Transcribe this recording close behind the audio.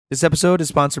This episode is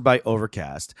sponsored by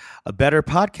Overcast, a better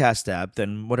podcast app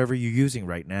than whatever you're using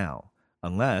right now,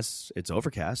 unless it's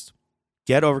Overcast.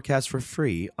 Get Overcast for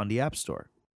free on the App Store.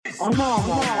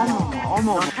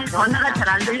 전화가 잘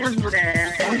안 들려서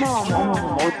그래.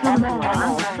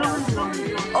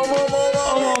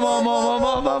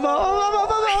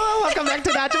 Welcome back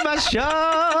to Najima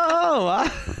Show.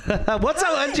 What's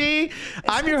up, Unji?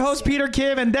 I'm your host, Peter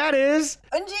Kim, and that is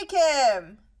Unji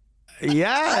Kim.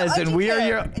 Yes, and we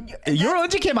are you're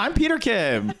Unji Kim. I'm Peter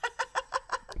Kim.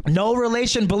 No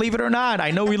relation, believe it or not.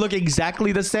 I know we look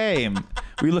exactly the same.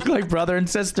 We look like brother and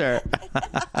sister.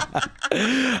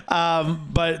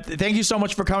 But thank you so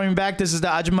much for coming back. This is the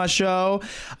Ajima Show.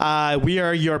 We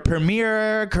are your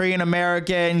premier Korean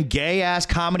American gay ass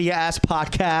comedy ass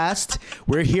podcast.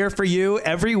 We're here for you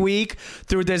every week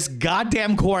through this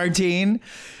goddamn quarantine.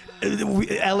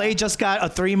 LA just got a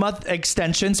 3-month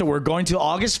extension, so we're going to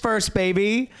August 1st,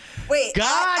 baby. Wait,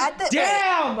 God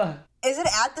damn! Is it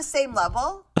at the same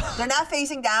level? They're not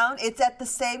phasing down. It's at the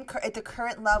same at the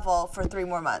current level for 3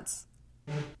 more months.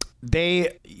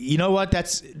 You know what?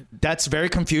 That's very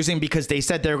confusing because they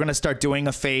said they're going to start doing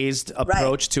a phased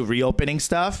approach to reopening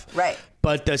stuff. Right.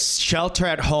 But the shelter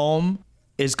at home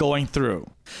is going through.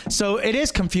 So it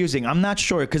is confusing. I'm not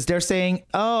sure because they're saying,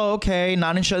 oh, okay,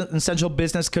 non-essential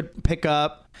business could pick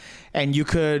up and you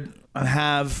could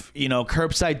have,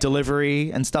 curbside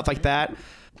delivery and stuff like that.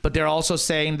 But they're also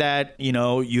saying that, you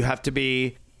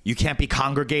can't be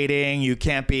congregating.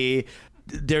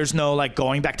 There's no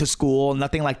going back to school,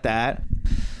 nothing like that.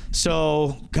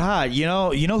 So, God, you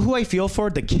know who I feel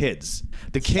for? The kids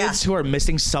who are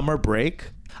missing summer break.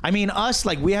 I mean, us,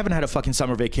 we haven't had a fucking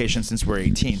summer vacation since we're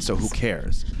 18, so who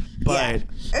cares? But I mean,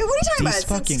 what are you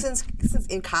talking about? Since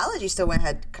in college, you still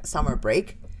had summer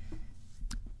break.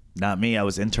 Not me. I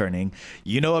was interning. A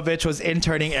bitch was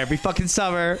interning every fucking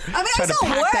summer. I mean,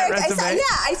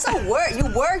 I still work.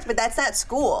 You worked, but that's not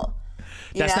school.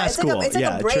 That's not school. It's like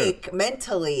a break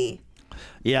mentally.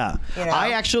 Yeah.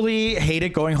 I actually hated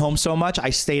going home so much.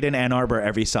 I stayed in Ann Arbor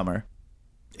every summer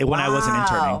when I wasn't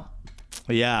interning.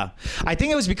 Yeah. I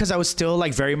think it was because I was still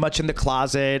very much in the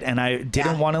closet and I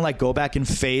didn't want to go back and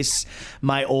face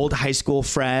my old high school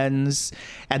friends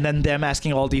and then them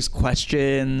asking all these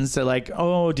questions. They're like,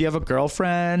 oh, do you have a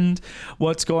girlfriend?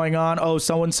 What's going on? Oh,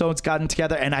 so-and-so's gotten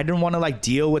together. And I didn't want to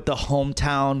deal with the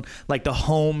hometown, the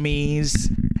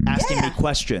homies asking me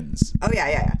questions. Oh,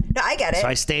 yeah. No, I get it. So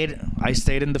I stayed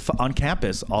on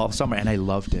campus all summer and I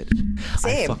loved it.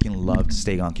 Same. I fucking loved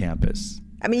staying on campus.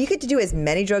 I mean, you get to do as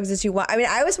many drugs as you want. I mean,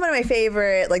 I was one of my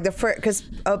favorite, because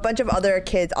a bunch of other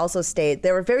kids also stayed.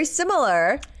 They were very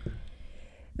similar.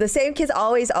 The same kids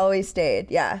always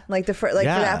stayed. Yeah. For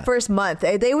that first month,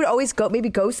 they would always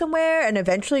go somewhere and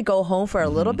eventually go home for a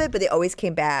little bit, but they always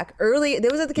came back early. There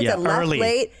was the kids that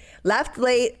left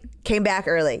late, came back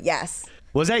early. Yes.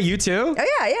 Was that you too?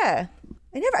 Oh yeah.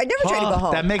 I never tried to go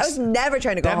home. I was never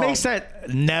trying to go home. That makes sense.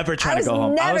 Never trying to go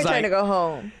home. I was never trying to go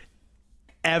home.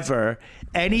 Ever.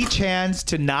 Any chance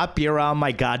to not be around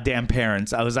my goddamn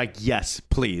parents, I was like, yes,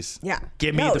 please. Yeah.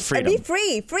 Give me the freedom.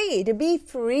 To be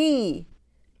free.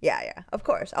 Yeah, of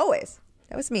course. Always.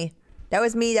 That was me. That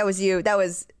was you. That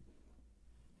was,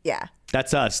 yeah.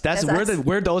 That's us.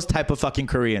 We're those type of fucking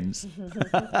Koreans.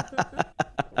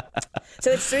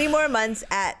 So it's 3 more months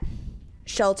at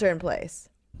shelter in place.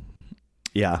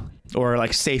 Yeah. Or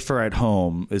safer at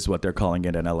home is what they're calling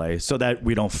it in LA so that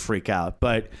we don't freak out.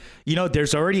 But,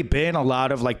 there's already been a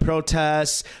lot of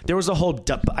protests. There was a whole,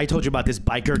 I told you about this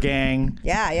biker gang.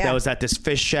 Yeah. That was at this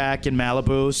fish shack in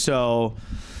Malibu. So,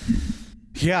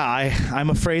 yeah, I'm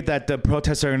afraid that the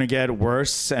protests are going to get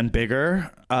worse and bigger.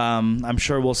 I'm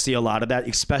sure we'll see a lot of that,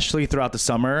 especially throughout the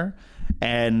summer.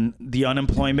 And the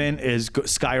unemployment is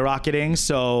skyrocketing.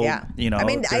 So, I mean,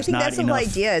 I think that's the whole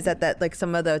idea is that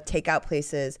some of the takeout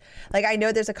places, I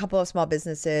know there's a couple of small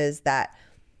businesses that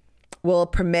will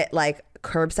permit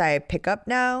curbside pickup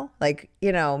now,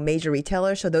 major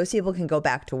retailers. So those people can go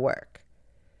back to work.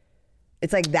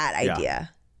 It's that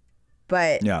idea.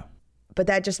 But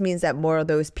that just means that more of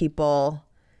those people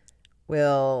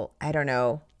will, I don't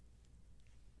know,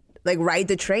 ride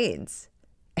the trains.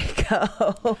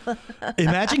 Go.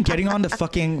 Imagine getting on the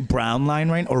fucking brown line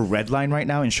or red line right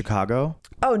now in Chicago.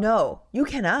 Oh no, you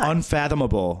cannot.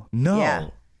 Unfathomable. No. Yeah.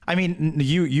 I mean,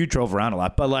 you drove around a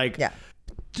lot, but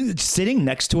sitting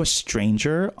next to a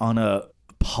stranger on a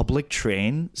public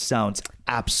train sounds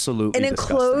absolutely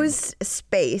disgusting. An enclosed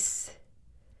space.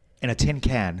 In a tin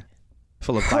can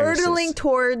full of viruses. Hurtling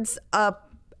towards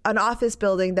an office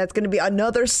building that's going to be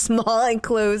another small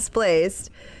enclosed place.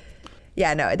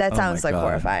 Yeah, no, that sounds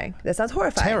horrifying. That sounds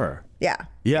horrifying. Terror.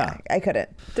 Yeah. I couldn't.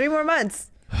 3 more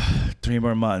months. 3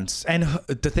 more months. And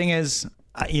the thing is,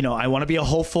 I want to be a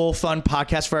hopeful, fun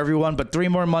podcast for everyone, but 3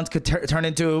 more months could turn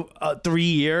into 3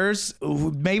 years.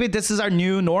 Maybe this is our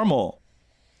new normal.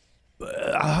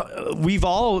 We've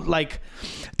all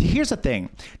here's the thing.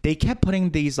 They kept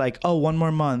putting these 1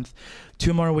 more month,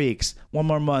 2 more weeks, 1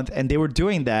 more month. And they were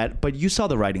doing that. But you saw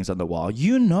the writings on the wall.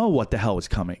 You know what the hell is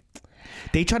coming.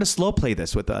 They try to slow play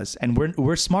this with us. And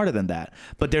we're smarter than that.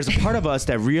 But there's a part of us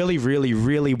that really, really,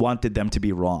 really wanted them to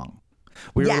be wrong.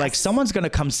 We were like, someone's going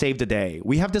to come save the day.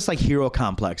 We have this hero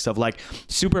complex of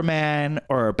Superman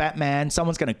or Batman.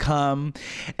 Someone's going to come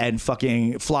and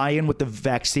fucking fly in with the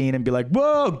vaccine and be like,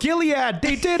 whoa, Gilead,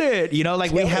 they did it.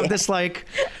 We have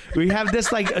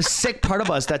this a sick part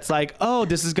of us that's oh,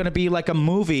 this is going to be like a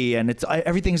movie and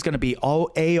everything's going to be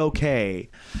all A-okay.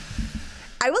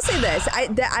 I will say this. I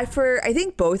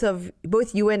think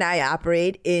both you and I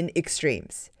operate in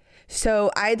extremes.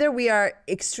 So either we are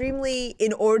extremely,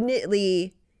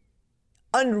 inordinately,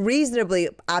 unreasonably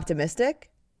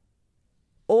optimistic,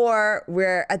 or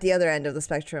we're at the other end of the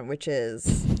spectrum, which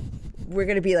is we're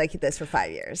going to be like this for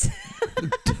 5 years.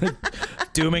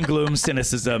 Doom and gloom,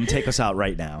 cynicism, take us out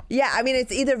right now. Yeah, I mean,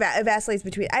 it's either vacillates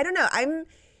between. I don't know. I'm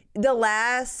the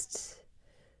last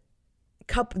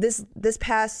couple this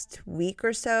past week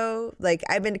or so.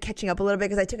 I've been catching up a little bit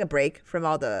because I took a break from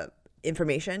all the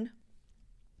information.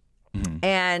 Mm-hmm.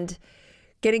 And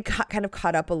getting kind of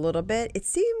caught up a little bit. It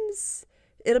seems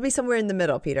it'll be somewhere in the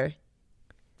middle, Peter.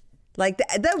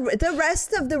 The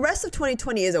rest of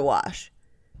 2020 is a wash.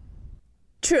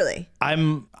 Truly.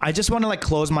 I just want to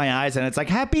close my eyes and it's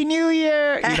Happy New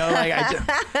Year.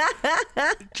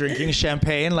 Drinking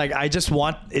champagne. I just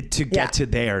want it to get to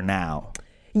there now.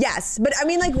 Yes, but I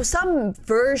mean, some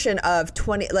version of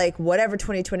whatever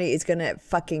 2020 is gonna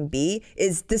fucking be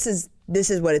this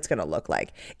is what it's gonna look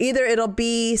like. Either it'll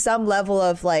be some level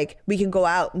of we can go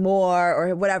out more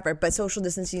or whatever, but social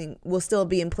distancing will still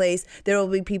be in place. There will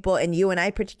be people, and you and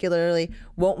I particularly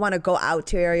won't want to go out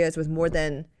to areas with more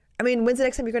than. I mean, when's the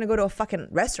next time you're gonna go to a fucking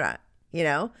restaurant?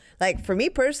 For me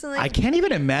personally, I can't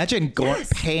even imagine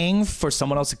paying for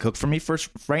someone else to cook for me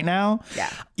right now. Yeah.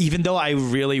 Even though I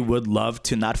really would love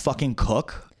to not fucking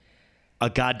cook a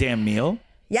goddamn meal.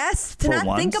 Yes. To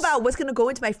not think about what's going to go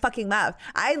into my fucking mouth.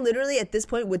 I literally at this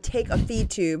point would take a feed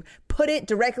tube, put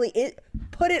it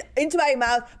into my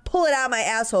mouth, pull it out of my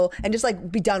asshole and just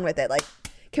be done with it.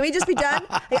 Can we just be done?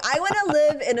 I want to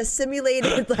live in a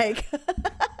simulated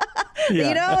yeah.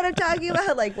 You know what I'm talking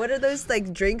about? What are those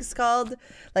drinks called?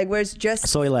 Where it's just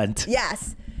Soylent.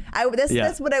 Yes.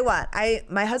 That's what I want.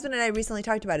 My husband and I recently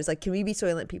talked about it. It's can we be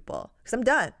Soylent people? Because I'm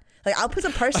done. I'll put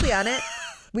some parsley on it.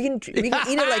 We can eat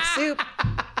it like soup.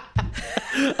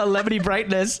 A lemony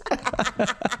brightness.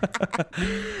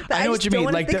 I know what you mean.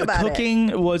 The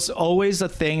cooking was always a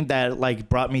thing that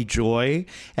brought me joy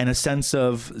and a sense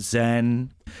of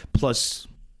zen, plus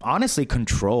honestly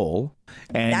control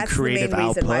and that's creative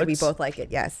output. That's the main reason why we both like it.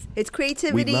 Yes, it's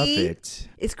creativity. We love it.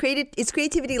 It's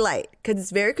creativity light because it's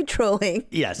very controlling.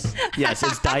 Yes,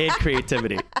 it's diet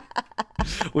creativity.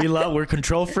 We're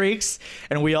control freaks,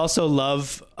 and we also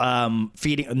love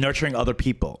nurturing other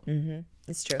people. Mm-hmm.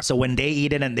 It's true. So when they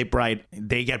eat it and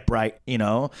they get bright,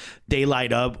 they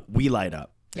light up, we light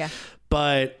up. Yeah.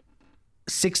 But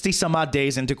 60 some odd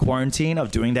days into quarantine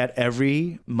of doing that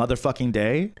every motherfucking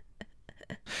day,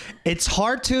 it's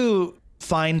hard to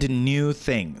find new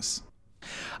things.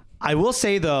 I will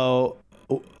say though,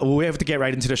 we have to get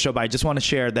right into the show, but I just want to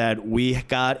share that we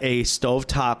got a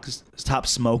stovetop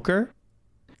smoker,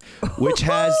 which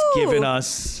has given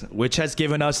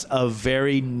us a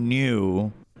very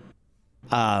new,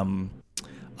 a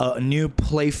new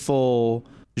playful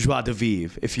joie de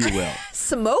vivre, if you will.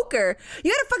 Smoker?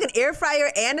 You got a fucking air fryer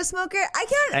and a smoker? I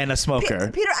can't. And a smoker.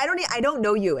 Peter, I don't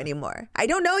know you anymore. I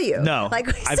don't know you. No,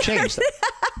 I've changed.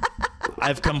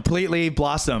 I've completely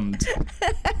blossomed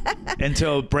into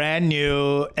a brand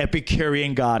new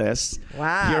Epicurean goddess.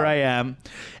 Wow. Here I am.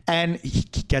 And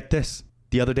get this.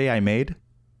 The other day I made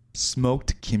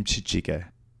smoked kimchi jjigae.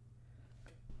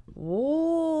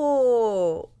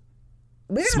 Whoa.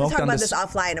 We're going to talk about this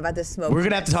offline, about this smoke. We're going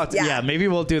to have to talk. Yeah, maybe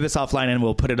we'll do this offline and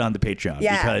we'll put it on the Patreon.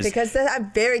 Yeah, because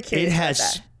I'm very curious about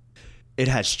that. It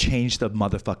has changed the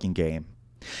motherfucking game.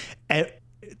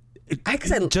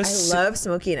 Because I love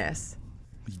smokiness.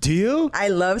 Do you? I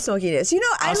love smokiness.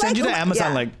 I'll send you the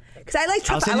Amazon link. Because I like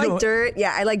truffle. I like dirt.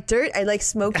 Yeah, I like dirt. I like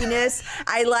smokiness.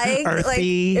 I like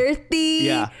earthy.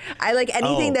 Yeah. I like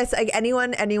anything that's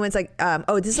anyone's like,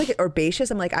 this is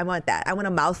herbaceous. I'm like, I want that. I want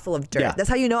a mouthful of dirt. Yeah. That's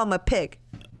how you know I'm a pig.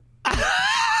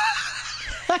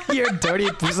 You're a dirty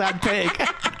Busan pig.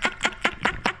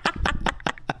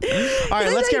 All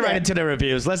right, let's get right into the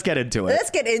reviews. Let's get into it.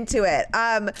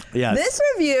 Yes. This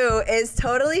review is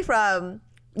totally from...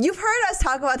 You've heard us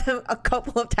talk about them a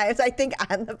couple of times, I think,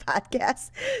 on the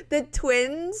podcast. The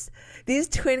twins, these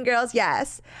twin girls,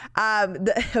 yes.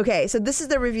 Okay, so this is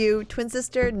the review, Twin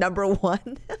Sister number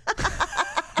 1.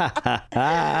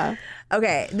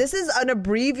 Okay, this is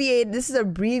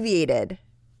abbreviated.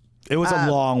 It was a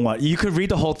long one. You could read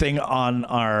the whole thing on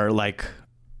our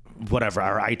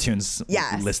our iTunes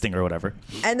listing or whatever.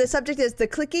 And the subject is the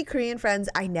cliquey Korean friends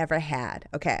I never had.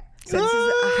 Okay, so this is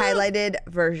a highlighted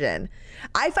version.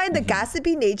 I find the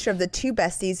gossipy nature of the two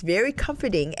besties very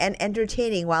comforting and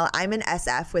entertaining while I'm an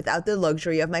SF without the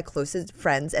luxury of my closest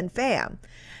friends and fam.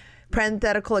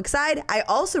 Parenthetical aside, I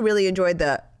also really enjoyed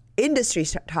the industry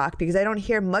talk because I don't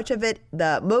hear much of it.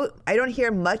 I don't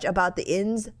hear much about the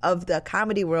ins of the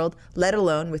comedy world, let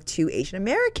alone with two Asian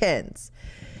Americans.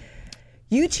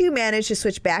 You two managed to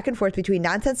switch back and forth between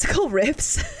nonsensical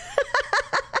riffs.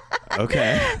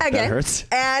 Okay, that hurts.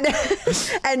 And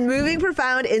moving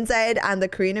profound insight on the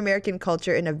Korean American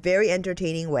culture in a very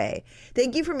entertaining way.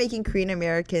 Thank you for making Korean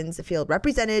Americans feel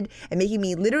represented and making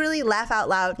me literally laugh out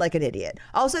loud like an idiot.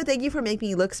 Also, thank you for making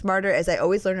me look smarter as I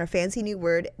always learn a fancy new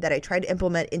word that I try to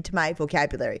implement into my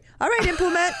vocabulary. All right,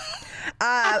 implement.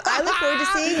 I look forward to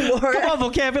seeing more. Come on,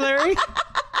 vocabulary.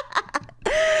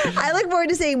 I look forward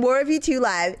to seeing more of you two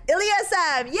live.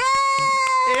 Ilyasam, yay!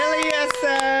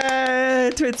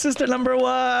 Ilyasam, twin sister number 1.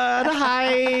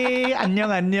 Hi,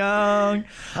 안녕.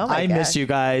 Oh my I God. miss you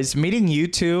guys. Meeting you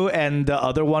two and the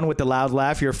other one with the loud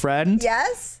laugh, your friend.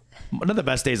 Yes. One of the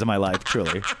best days of my life,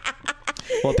 truly.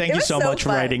 Well, thank you so much for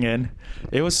writing in.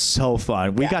 It was so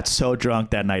fun. We got so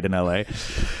drunk that night in LA.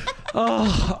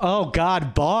 Oh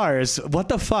God, bars. What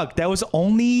the fuck? That was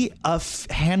only a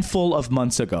handful of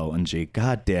months ago, Anji.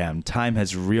 God damn, time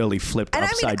has really flipped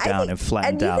upside down and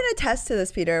flattened out. And you can attest to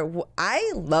this, Peter.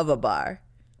 I love a bar.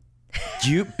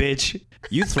 You bitch,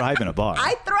 you thrive in a bar.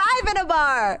 I thrive in a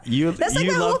bar. That's like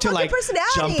you my love whole to fucking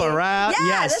personality. Jump around. Yeah,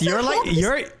 yes, you're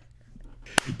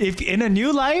if in a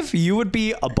new life, you would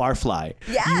be a barfly.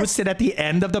 Yes. You would sit at the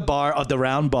end of the bar, of the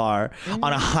round bar,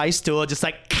 on a high stool, just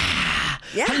like,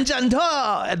 한 잔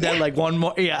더, and then like one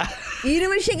more,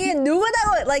 이름을 시키는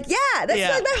누구다? Like, that's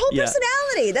like my whole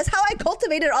personality. That's how I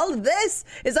cultivated all of this,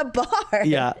 is a bar.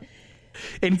 Yeah.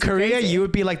 In Korea, crazy. You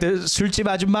would be like the 술집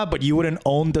아줌마, but you wouldn't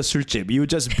own the surchip. You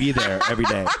would just be there every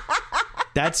day.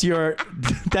 That's your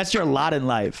lot in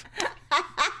life.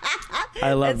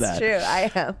 I love that. That's true. I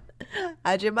am.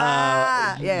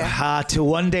 Ajima. To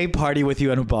one day party with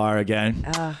you in a bar again.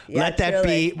 Let that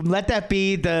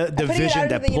be the vision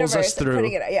that pulls us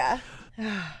through.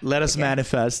 Let us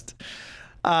manifest.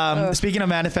 Speaking of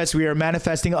manifest, we are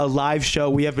manifesting a live show.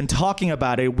 We have been talking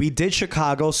about it. We did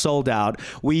Chicago, sold out.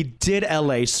 We did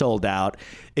LA, sold out.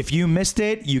 If you missed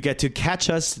it, you get to catch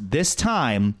us this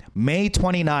time, May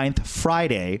 29th,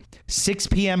 Friday, 6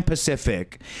 p.m.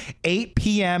 Pacific, 8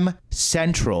 p.m.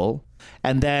 Central,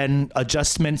 and then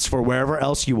adjustments for wherever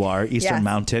else you are, Eastern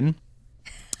Mountain.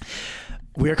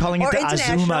 We're calling it the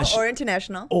Azuma.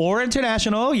 Or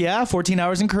international. Yeah. 14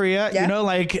 hours in Korea. Yeah. You know,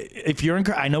 like if you're in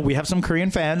Korea, I know we have some Korean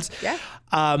fans. Yeah.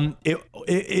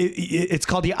 It's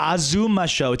called the Azuma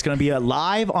show. It's going to be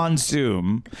live on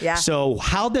Zoom. Yeah. So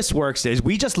how this works is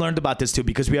we just learned about this too,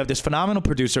 because we have this phenomenal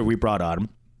producer we brought on.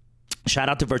 Shout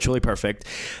out to Virtually Perfect.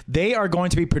 They are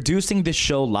going to be producing this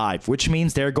show live, which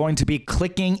means they're going to be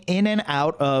clicking in and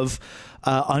out of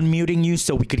unmuting you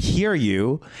so we could hear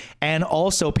you. And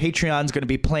also Patreon's going to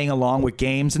be playing along with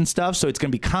games and stuff. So it's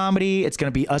going to be comedy. It's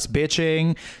going to be us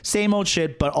bitching, same old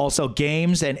shit, but also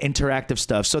games and interactive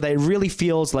stuff. So that it really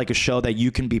feels like a show that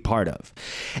you can be part of.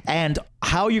 And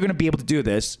how you're going to be able to do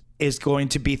this is going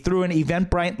to be through an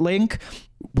Eventbrite link.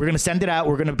 We're going to send it out.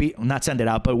 We're going to be not send it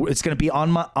out, but it's going to be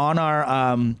on our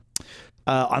on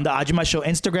the Ajima Show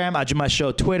Instagram, Ajima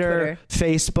Show Twitter,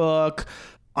 Facebook,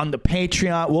 on the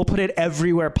Patreon. We'll put it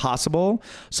everywhere possible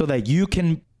so that you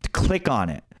can click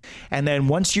on it. And then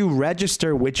once you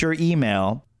register with your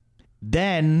email,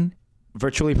 then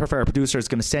Virtually Perfect Producer is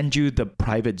going to send you the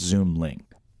private Zoom link.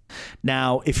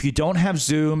 Now, if you don't have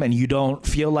Zoom and you don't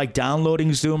feel like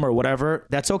downloading Zoom or whatever,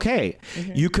 that's okay.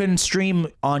 Mm-hmm. You can stream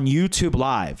on YouTube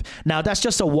Live. Now, that's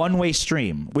just a one-way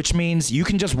stream, which means you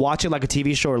can just watch it like a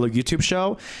TV show or a YouTube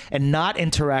show and not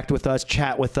interact with us,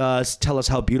 chat with us, tell us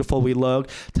how beautiful we look,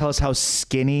 tell us how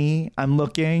skinny I'm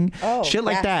looking, shit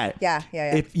like that. Yeah.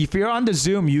 If you're on the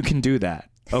Zoom, you can do that.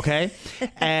 Okay.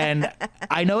 And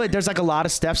I know there's like a lot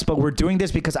of steps, but we're doing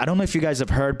this because I don't know if you guys have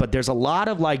heard, but there's a lot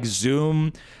of like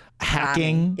Zoom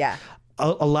hacking.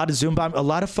 A lot of Zoom bomb, a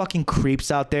lot of fucking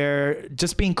creeps out there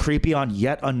just being creepy on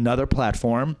yet another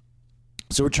platform.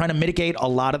 So we're trying to mitigate a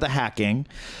lot of the hacking.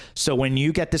 So when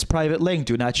you get this private link,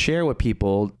 do not share with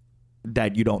people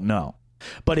that you don't know.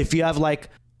 But if you have like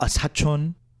a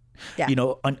sachon, you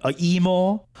know, a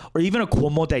emo, or even a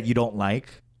kumo that you don't like,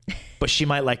 but she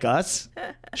might like us,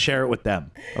 share it with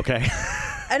them. Okay.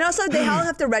 And also, they all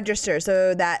have to register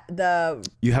so that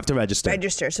you have to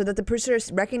register so that the producer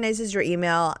recognizes your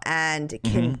email and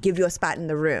can give you a spot in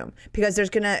the room, because there's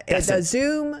the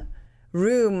Zoom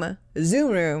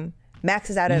room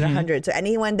maxes out at 100.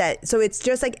 So it's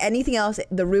just like anything else,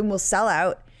 the room will sell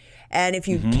out. And if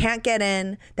you can't get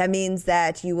in, that means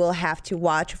that you will have to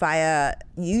watch via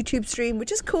YouTube stream,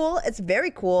 which is cool. It's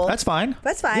very cool. That's fine.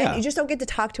 Yeah. You just don't get to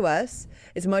talk to us.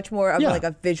 It's much more of like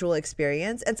a visual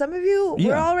experience. And some of you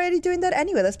were already doing that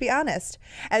anyway, let's be honest.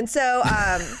 And so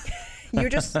you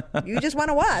just want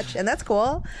to watch, and that's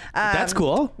cool. That's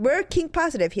cool. We're kink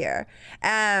positive here.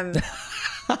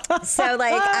 So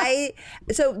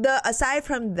aside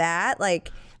from that,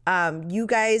 like you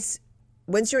guys,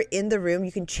 once you're in the room,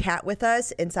 you can chat with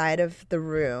us inside of the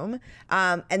room.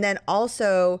 And then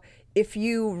also, if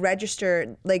you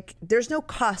register, like, there's no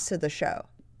cost to the show.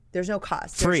 There's no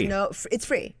cost. Free. It's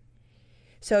free.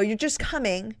 So you're just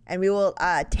coming, and we will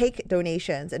take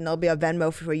donations, and there'll be a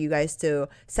Venmo for you guys to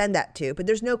send that to. But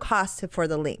there's no cost for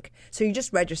the link. So you're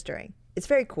just registering. It's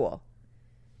very cool.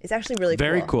 It's actually really cool.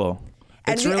 Very cool.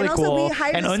 It's really cool.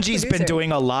 And Eunji's been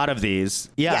doing a lot of these.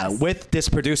 With this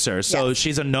producer. So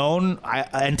she's a known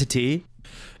entity.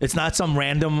 It's not some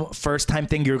random first time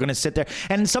thing you're going to sit there.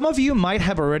 And some of you might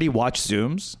have already watched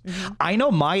Zooms. I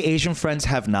know my Asian friends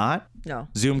have not. No.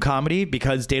 Zoom comedy,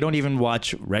 because they don't even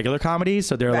watch regular comedy.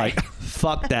 So they're like,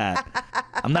 fuck that.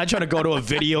 I'm not trying to go to a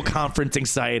video conferencing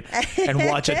site and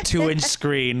watch a 2-inch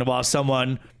screen while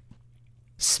someone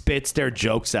spits their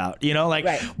jokes out, you know, like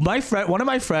one of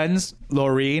my friends,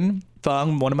 Laureen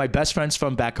Fung, one of my best friends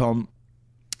from back home,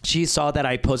 she saw that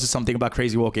I posted something about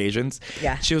crazy woke Asians.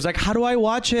 Yeah. She was like, how do I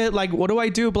watch it? Like, what do I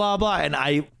do? Blah, blah. And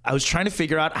I was trying to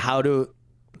figure out how to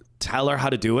tell her how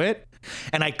to do it.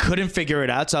 And I couldn't figure it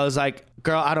out. So I was like,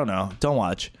 girl, I don't know. Don't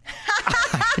watch.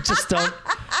 I just don't.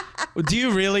 Do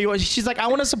you really? She's like, I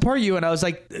want to support you. And I was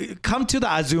like, come to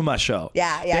the Azuma show.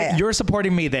 Yeah. You're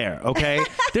supporting me there, okay?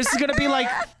 This is going to be like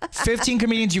 15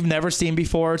 comedians you've never seen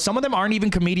before. Some of them aren't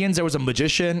even comedians. There was a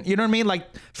magician. You know what I mean? Like,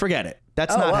 forget it.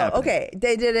 That's not happening. Okay.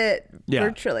 They did it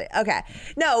virtually. Okay.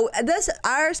 No,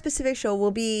 our specific show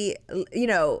will be, you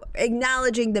know,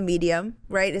 acknowledging the medium,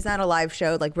 right? It's not a live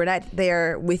show. Like, we're not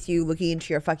there with you looking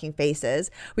into your fucking faces.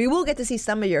 We will get to see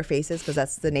some of your faces, because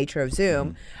that's the nature of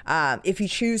Zoom. If you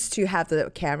choose to have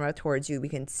the camera towards you, we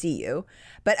can see you.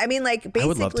 But I mean, like, basically, I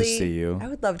would love to see you. I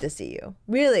would love to see you.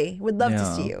 Really, would love to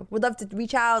see you. Would love to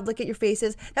reach out, look at your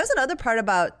faces. That was another part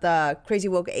about the Crazy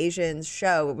Woke Asians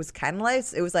show. It was kind of like,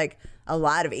 it was like a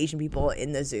lot of Asian people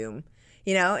in the Zoom,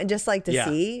 you know, and just like to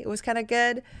see, it was kind of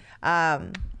good.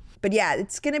 But yeah,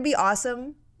 it's gonna be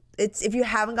awesome. It's, if you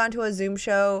haven't gone to a Zoom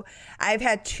show, I've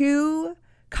had 2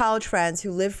 college friends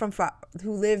who live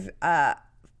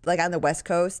like on the West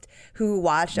Coast, who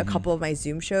watched a couple of my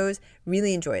Zoom shows,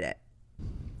 really enjoyed it.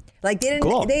 Like,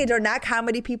 they're not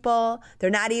comedy people. They're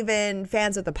not even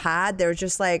fans of the pod. They're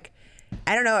just like,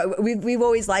 I don't know. We've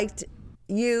always liked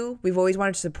you. We've always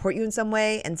wanted to support you in some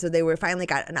way. And so they finally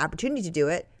got an opportunity to do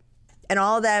it. And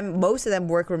most of them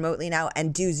work remotely now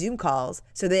and do Zoom calls.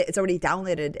 So it's already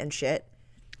downloaded and shit.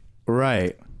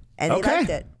 Right. And they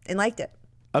liked it.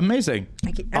 Amazing.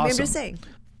 I'm just saying.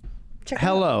 Check it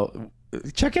out.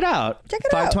 Check it out.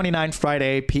 5/29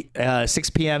 Friday, 6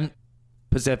 p.m.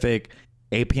 Pacific,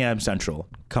 8 p.m. Central.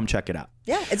 Come check it out.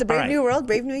 Yeah, it's a brave new world,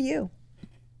 brave new you.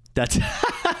 That's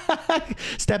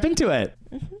step into it.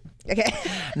 Okay.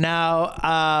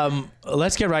 Now,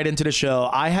 let's get right into the show.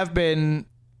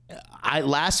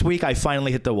 Last week I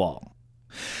finally hit the wall.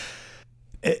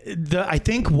 I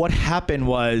think what happened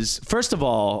was, first of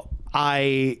all,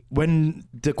 when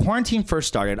the quarantine first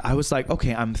started, I was like,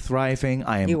 okay, I'm thriving.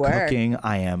 I am cooking.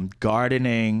 I am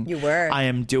gardening. I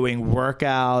am doing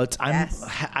workouts. I'm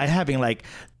having, like,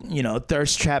 you know,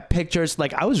 thirst trap pictures.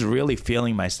 Like, I was really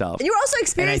feeling myself. You were also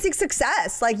experiencing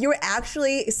success. Like, you were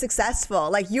actually successful.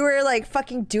 Like, you were like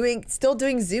fucking still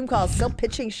doing Zoom calls, still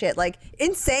pitching shit. Like,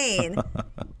 insane. All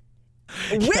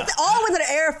with an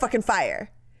air fucking fryer.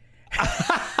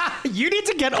 You need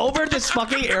to get over this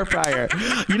fucking air fryer.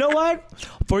 You know what?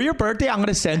 For your birthday, I'm going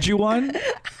to send you one.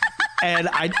 And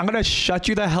I'm going to shut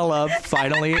you the hell up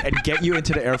finally and get you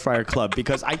into the air fryer club,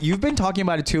 because you've been talking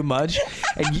about it too much,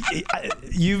 and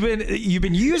you've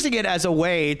been using it as a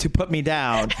way to put me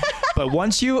down. But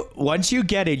once you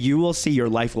get it, you will see your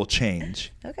life will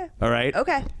change. Okay. All right?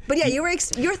 Okay. But yeah,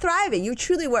 you're thriving. You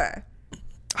truly were.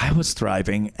 I was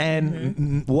thriving.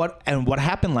 And what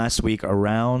happened last week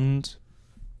around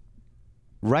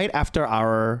right after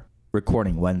our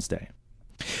recording Wednesday,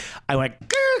 I went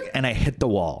and I hit the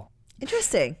wall.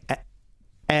 Interesting.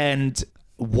 And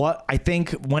what I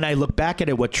think when I look back at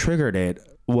it, what triggered it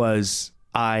was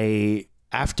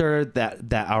after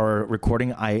that our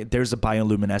recording, there's a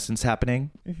bioluminescence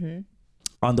happening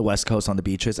on the West Coast on the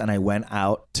beaches, and I went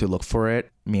out to look for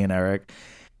it, me and Eric,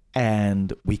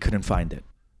 and we couldn't find it.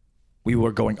 We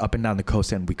were going up and down the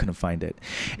coast and we couldn't find it.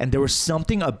 And there was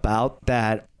something about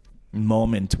that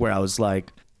moment where I was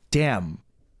like, damn,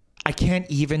 I can't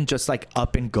even just like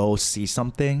up and go see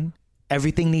something.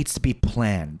 Everything needs to be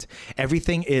planned.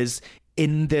 Everything is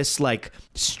in this like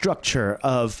structure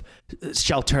of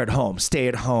shelter at home, stay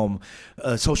at home,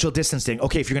 social distancing.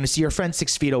 Okay, if you're going to see your friend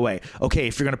 6 feet away. Okay,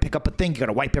 if you're going to pick up a thing, you got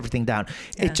to wipe everything down.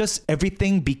 Yeah. It just,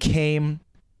 everything became...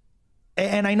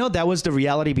 And I know that was the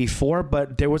reality before,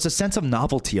 but there was a sense of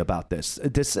novelty about this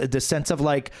sense of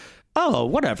like, oh,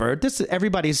 whatever.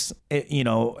 Everybody's,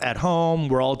 at home.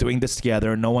 We're all doing this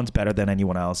together. No one's better than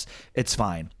anyone else. It's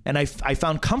fine. And I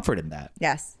found comfort in that.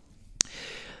 Yes.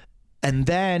 And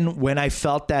then when I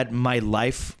felt that my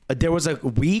life, there was a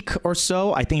week or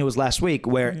so, I think it was last week,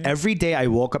 where every day I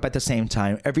woke up at the same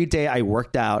time. Every day I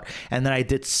worked out, and then I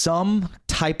did some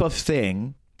type of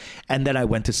thing, and then I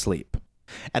went to sleep.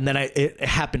 And then it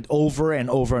happened over and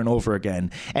over and over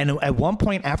again. And at one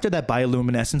point after that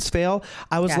bioluminescence fail,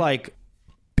 I was like,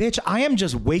 bitch, I am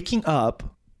just waking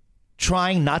up,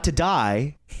 trying not to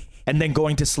die, and then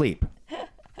going to sleep.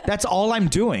 That's all I'm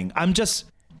doing. I'm just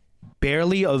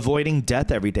barely avoiding death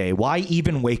every day. Why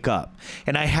even wake up?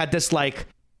 And I had this like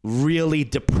really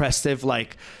depressive,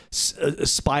 like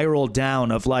spiral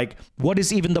down of like, what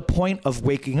is even the point of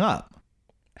waking up?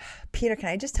 Peter, can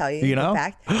I just tell you, the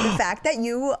fact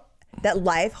that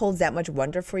life holds that much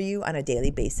wonder for you on a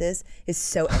daily basis is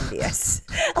so envious.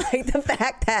 Like the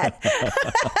fact that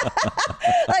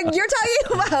like you're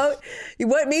talking about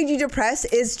what made you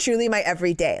depressed is truly my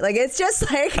everyday. Like it's just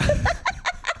like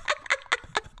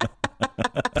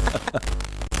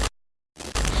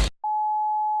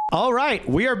All right,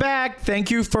 we are back.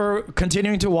 Thank you for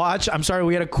continuing to watch. I'm sorry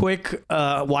we had a quick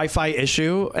Wi-Fi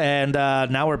issue, and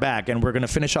now we're back, and we're going to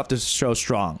finish off this show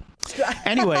strong.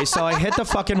 Anyway, so I hit the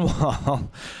fucking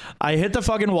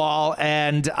wall.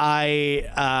 And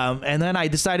and then I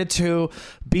decided to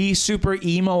be super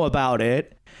emo about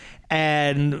it,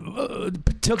 and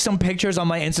took some pictures on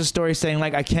my Insta story saying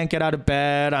like, I can't get out of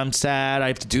bed. I'm sad. I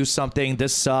have to do something.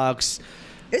 This sucks.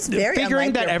 It's very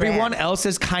figuring that everyone else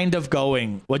is kind of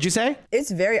going. What'd you say? It's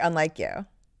very unlike you.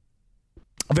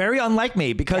 Very unlike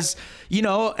me because,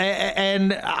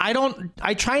 and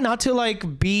I try not to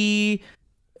like be,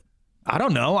 I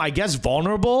don't know, I guess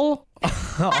vulnerable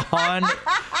on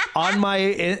my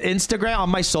Instagram, on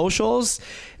my socials.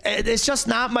 It's just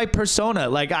not my persona.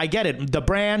 Like, I get it. The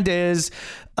brand is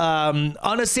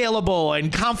unassailable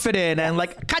and confident and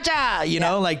like, kacha, you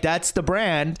know, like that's the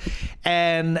brand.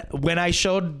 And when I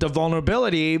showed the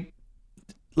vulnerability,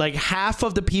 like half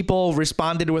of the people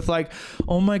responded with like,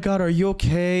 oh my God, are you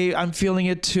okay? I'm feeling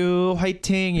it too.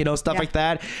 Hating, stuff like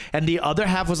that. And the other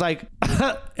half was like,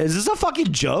 is this a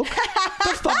fucking joke?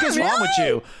 What the fuck is wrong with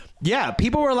you? Yeah,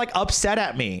 people were like upset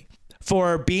at me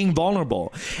for being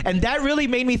vulnerable. And that really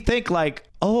made me think like,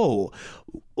 oh,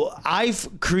 I've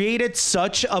created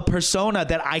such a persona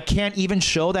that I can't even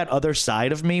show that other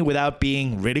side of me without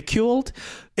being ridiculed.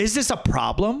 Is this a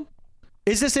problem?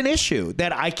 Is this an issue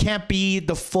that I can't be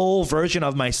the full version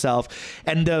of myself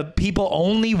and the people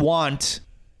only want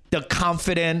the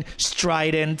confident,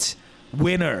 strident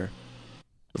winner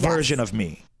version of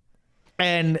me?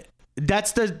 And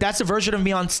that's the version of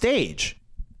me on stage,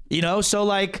 so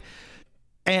like,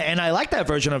 and I like that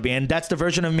version of me, and that's the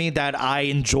version of me that I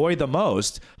enjoy the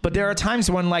most. But there are times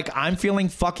when like I'm feeling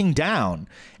fucking down,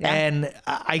 and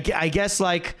I guess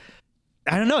like,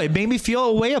 I don't know, it made me feel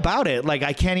a way about it. Like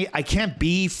I can't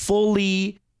be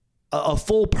fully a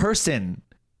full person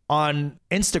on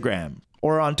Instagram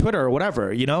or on Twitter or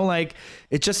whatever, like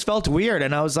it just felt weird.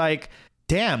 And I was like,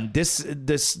 damn, this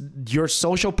your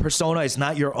social persona is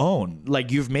not your own.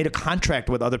 Like you've made a contract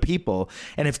with other people,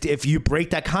 and if you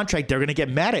break that contract, they're gonna get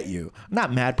mad at you.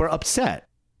 Not mad, but upset.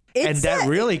 And that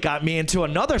really got me into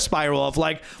another spiral of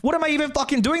like, what am I even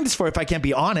fucking doing this for if I can't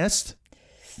be honest?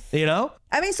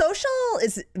 I mean, social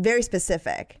is very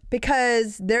specific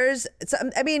because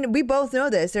we both know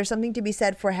this. There's something to be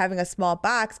said for having a small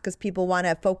box because people want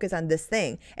to focus on this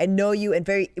thing and know you and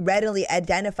very readily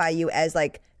identify you as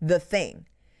like the thing,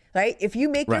 right? If you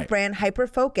make your brand hyper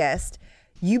focused,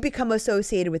 you become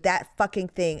associated with that fucking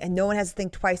thing and no one has to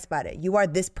think twice about it. You are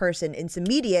this person. It's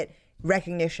immediate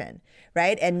recognition,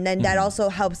 right? And then that also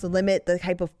helps limit the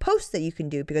type of posts that you can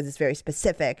do because it's very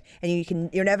specific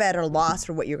and you're never at a loss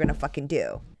for what you're going to fucking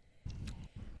do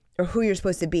or who you're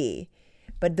supposed to be.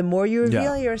 But the more you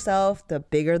reveal yourself, the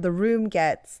bigger the room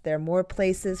gets. There are more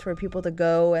places for people to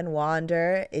go and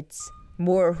wander. It's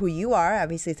more who you are.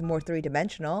 Obviously, it's more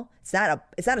three-dimensional. It's not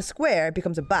a square. It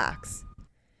becomes a box.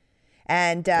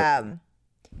 And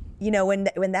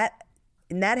when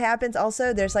that happens,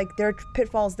 also there are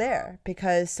pitfalls there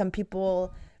because some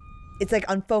people, it's like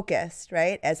unfocused,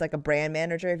 right? As like a brand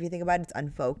manager, if you think about it, it's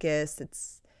unfocused.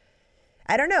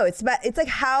 I don't know. It's like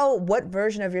what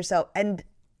version of yourself and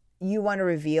you want to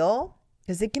reveal,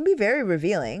 because it can be very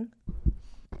revealing.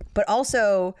 But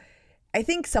also, I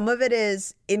think some of it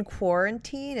is in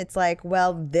quarantine. It's like,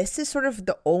 well, this is sort of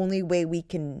the only way we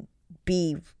can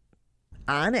be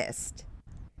honest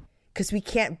because we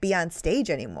can't be on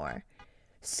stage anymore.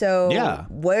 So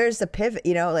where's the pivot?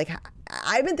 Like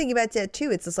I've been thinking about that too.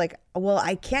 It's just like, well,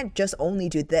 I can't just only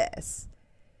do this.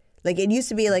 Like it used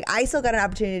to be like I still got an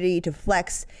opportunity to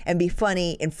flex and be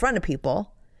funny in front of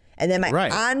people. And then my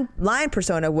online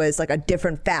persona was like a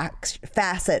different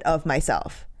facet of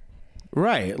myself.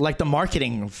 Right. Like the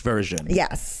marketing version.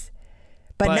 Yes.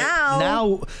 But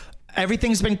now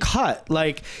everything's been cut.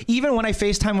 Like even when I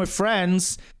FaceTime with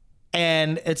friends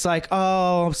and it's like,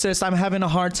 oh, sis, I'm having a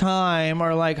hard time,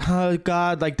 or like, oh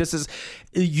God, like this is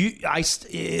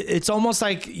it's almost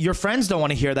like your friends don't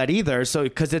want to hear that either. So,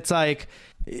 cause it's like,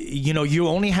 you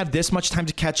only have this much time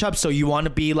to catch up. So you want to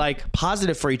be like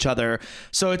positive for each other.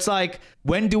 So it's like,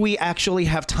 when do we actually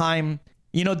have time?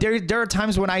 There are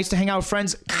times when I used to hang out with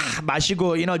friends,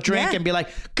 drink and be like,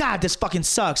 God, this fucking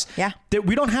sucks. Yeah.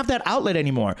 We don't have that outlet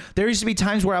anymore. There used to be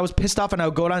times where I was pissed off and I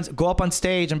would go up on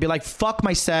stage and be like, fuck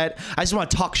my set. I just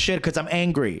want to talk shit because I'm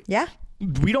angry. Yeah.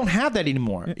 We don't have that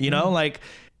anymore,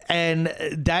 and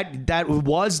that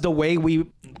was the way we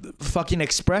fucking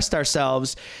expressed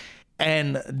ourselves.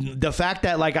 And the fact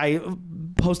that like I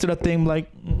posted a thing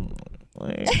like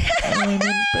I'm in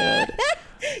bed.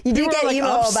 You did get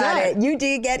emo about it. You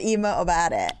did get emo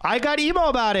about it. I got emo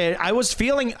about it. I was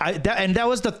feeling, and that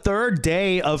was the third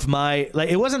day of my, like,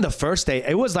 it wasn't the first day.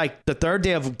 It was like the third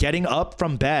day of getting up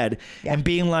from bed and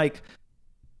being like,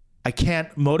 I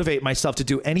can't motivate myself to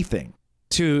do anything,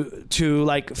 to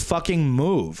like fucking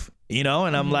move, and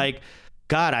I'm like,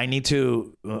 God, I'm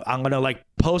going to like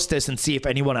post this and see if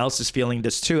anyone else is feeling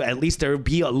this too. At least there would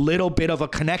be a little bit of a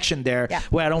connection there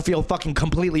where I don't feel fucking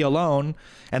completely alone.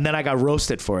 And then I got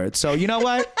roasted for it. So you know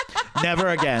what? Never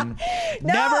again.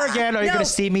 Never again are you going to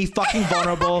see me fucking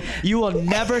vulnerable. You will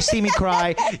never see me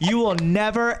cry. You will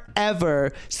never,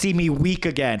 ever see me weak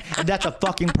again. And that's a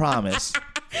fucking promise.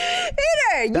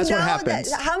 Peter, that's what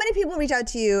happens. How many people reach out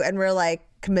to you and were like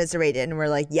commiserated and were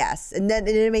like, yes. And then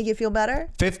did it make you feel better?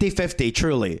 50-50,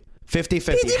 truly.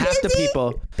 50-50. Half the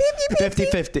people.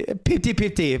 50-50.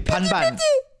 50-50. Pan-ban.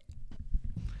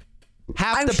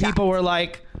 Half the people were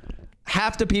like,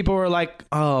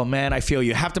 oh man, I feel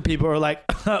you. Half the people were like,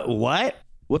 what?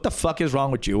 What the fuck is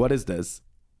wrong with you? What is this?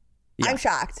 Yeah. I'm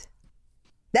shocked.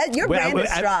 That your brand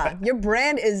is strong. Your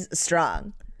brand is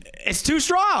strong. It's too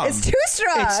strong. It's too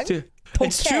strong.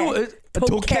 It's too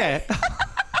독해.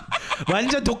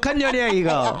 완전 독한 년이야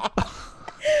이거.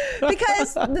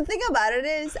 Because the thing about it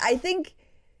is, I think,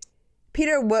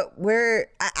 Peter,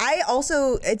 I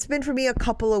also, it's been for me a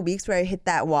couple of weeks where I hit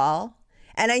that wall.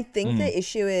 And I think the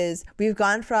issue is we've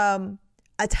gone from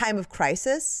a time of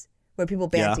crisis where people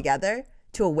band together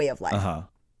to a way of life. Uh-huh.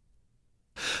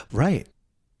 Right.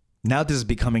 Now this is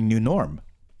becoming new norm.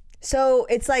 So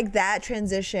it's like that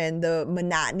transition, the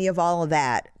monotony of all of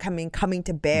that coming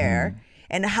to bear. Mm-hmm.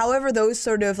 And however those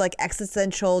sort of like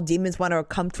existential demons want to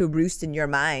come to roost in your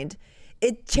mind,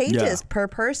 it changes per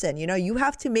person. You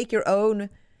have to make your own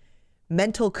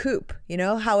mental coop,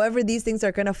 however these things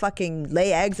are going to fucking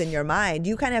lay eggs in your mind,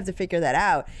 you kind of have to figure that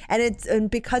out. And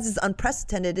because it's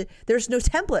unprecedented, there's no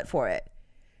template for it,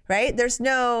 right?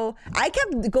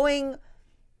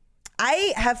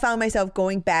 I have found myself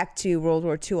going back to World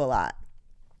War II a lot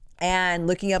and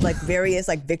looking up like various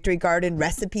like Victory Garden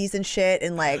recipes and shit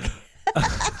and like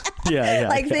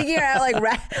figuring out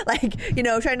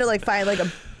trying to like find like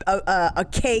a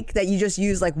cake that you just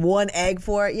use like one egg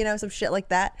for, some shit like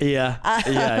that. And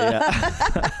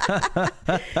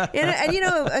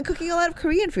cooking a lot of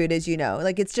Korean food, as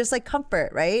like it's just like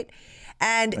comfort, right?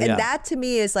 And that to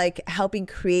me is like helping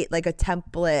create like a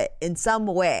template in some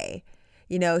way,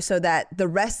 so that the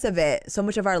rest of it, so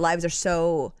much of our lives are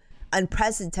so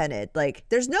unprecedented. Like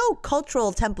there's no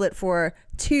cultural template for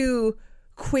two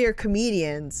queer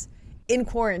comedians in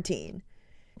quarantine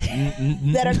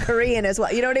that are Korean as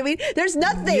well. You know what I mean? There's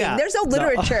nothing. Yeah. There's no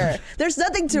literature. There's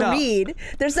nothing to read.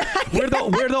 There's we're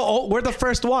the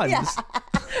first ones. Yeah.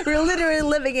 We're literally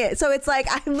living it. So it's like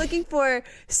I'm looking for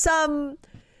some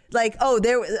like,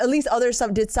 there at least others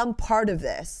did some part of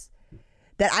this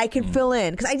that I can fill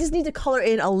in, because I just need to color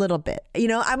in a little bit. You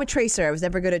know, I'm a tracer. I was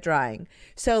never good at drawing.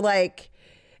 So like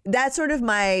that's sort of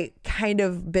my kind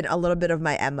of been a little bit of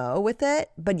my MO with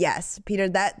it. But yes, Peter,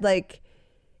 that like,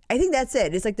 I think that's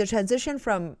it. It's like the transition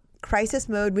from crisis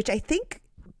mode, which I think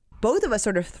both of us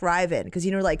sort of thrive in, because,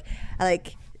 you know, like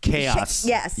chaos.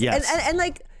 Yes. And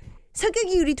like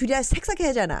성격이 우리 둘이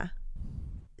색색해 하잖아.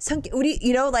 우리,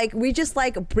 you know, like we just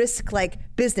like brisk like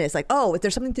business, like, if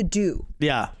there's something to do.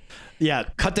 Yeah.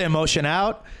 Cut the emotion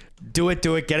out. Do it.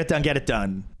 Get it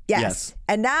done. Yes.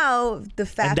 And now the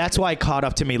fact. And that's why it caught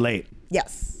up to me late.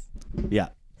 Yes. Yeah.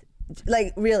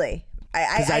 Like really.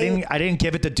 Because I didn't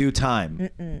give it the due time.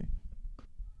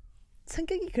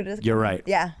 You're right.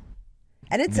 Yeah.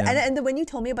 And it's and when you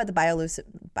told me about the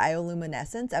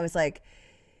bioluminescence, I was like,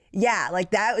 yeah,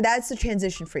 like that's the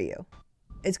transition for you.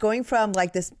 It's going from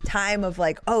like this time of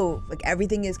like, like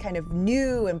everything is kind of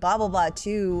new and blah blah blah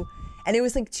to, and it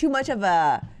was like too much of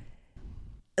a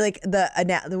like the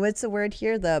what's the word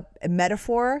here? The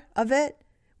metaphor of it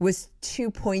was too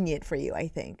poignant for you, I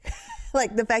think.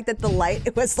 Like the fact that the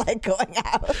light was like going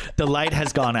out. The light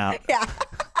has gone out. Yeah.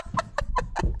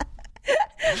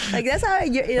 Like that's how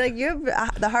you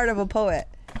have the heart of a poet.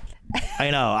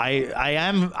 I know.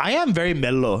 I am very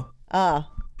mellow.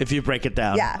 If you break it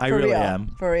down. Yeah. I really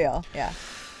am. For real. Yeah.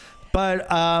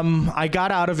 But I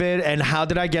got out of it, and how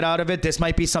did I get out of it? This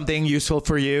might be something useful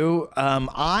for you.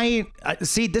 I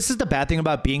see. This is the bad thing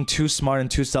about being too smart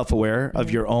and too self-aware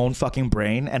of your own fucking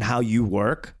brain and how you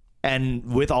work. And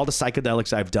with all the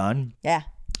psychedelics I've done,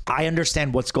 I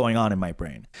understand what's going on in my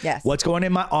brain. Yes. What's going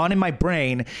on in my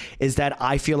brain is that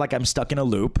I feel like I'm stuck in a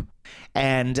loop,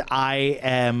 and I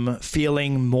am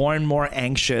feeling more and more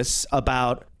anxious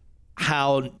about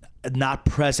how not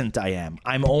present I am.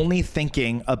 I'm only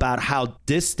thinking about how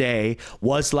this day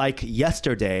was like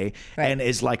yesterday and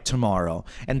is like tomorrow,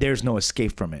 and there's no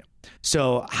escape from it.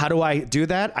 So how do I do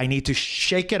that? I need to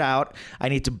shake it out. I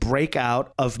need to break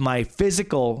out of my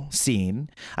physical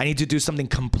scene. I need to do something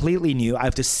completely new. I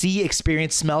have to see,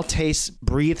 experience, smell, taste,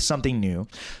 breathe something new.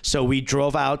 So we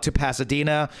drove out to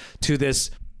Pasadena to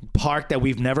this park that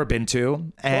we've never been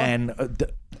to. And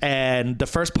the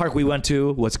first park we went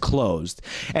to was closed.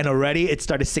 And already it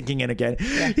started sinking in again.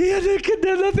 Yeah, nothing could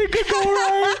go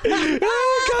right.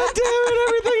 God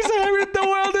damn it, the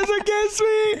world is against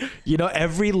me. You know,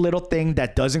 every little thing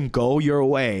that doesn't go your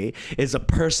way is a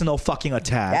personal fucking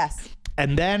attack. Yes.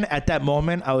 And then at that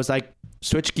moment, I was like,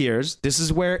 switch gears. This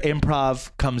is where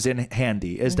improv comes in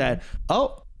handy. Is that,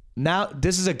 now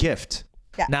this is a gift.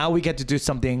 Yeah. Now we get to do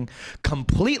something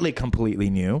completely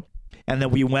new. And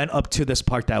then we went up to this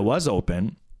park that was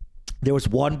open. There was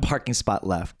one parking spot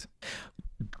left.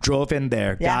 Drove in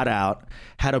there, got out,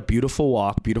 had a beautiful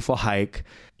walk, beautiful hike,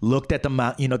 looked at the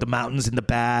mountains in the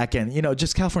back, and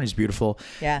just California's beautiful.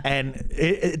 Yeah. And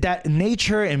that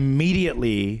nature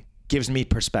immediately gives me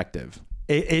perspective.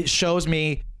 It shows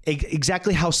me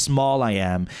exactly how small I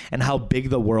am and how big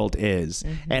the world is.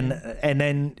 Mm-hmm. And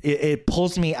then it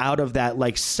pulls me out of that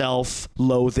like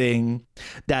self-loathing,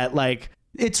 that like,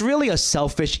 it's really a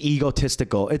selfish,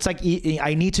 egotistical. It's like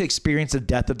I need to experience the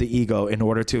death of the ego in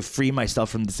order to free myself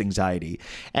from this anxiety.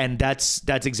 And that's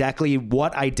exactly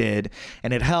what I did.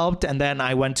 And it helped. And then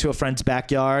I went to a friend's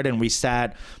backyard and we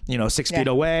sat, 6 feet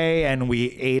away, and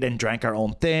we ate and drank our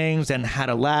own things and had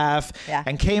a laugh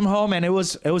and came home, and it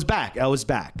was back. I was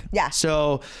back. Yeah.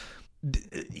 So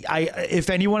if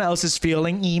anyone else is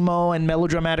feeling emo and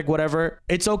melodramatic, whatever,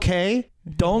 it's okay.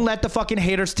 Don't let the fucking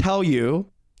haters tell you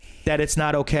that it's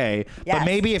not okay. Yes. But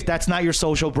maybe if that's not your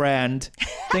social brand,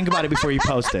 think about it before you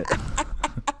post it.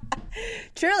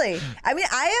 Truly. I mean,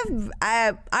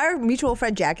 our mutual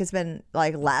friend Jack has been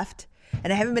like left,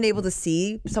 and I haven't been able to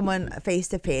see someone face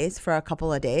to face for a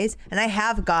couple of days. And I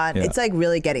have gone, it's like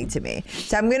really getting to me.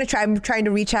 So I'm trying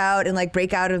to reach out and like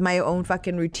break out of my own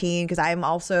fucking routine, because I'm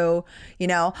also,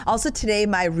 also today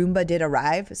my Roomba did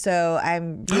arrive. So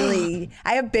I'm really,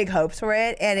 I have big hopes for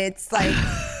it. And it's like,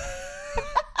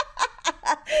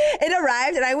 it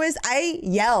arrived and I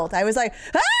yelled. I was like,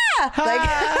 like,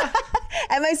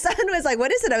 and my son was like,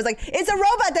 what is it? I was like, it's a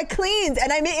robot that cleans,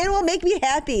 and it will make me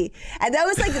happy. And that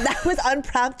was like, that was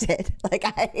unprompted. Like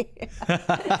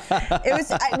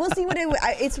we'll see what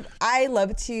I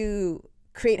love to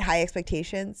create high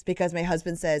expectations, because my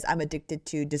husband says I'm addicted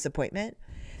to disappointment.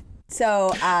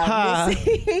 So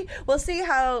we'll see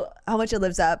how much it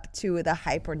lives up to the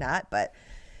hype or not. But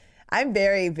I'm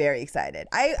very, very excited.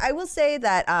 I will say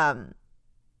that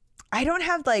I don't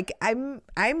have like I'm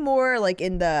more like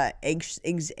in the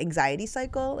anxiety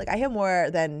cycle. Like I have more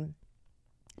than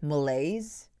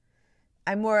malaise.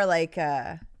 I'm more like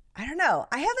I don't know.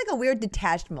 I have like a weird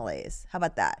detached malaise. How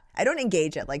about that? I don't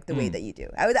engage it like the way that you do.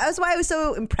 That's why I was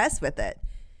so impressed with it.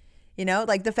 You know,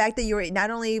 like the fact that you were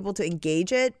not only able to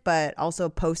engage it, but also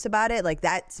post about it. Like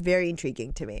that's very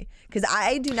intriguing to me because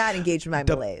I do not engage with my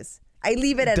malaise. I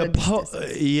leave it at a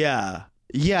distance. Yeah.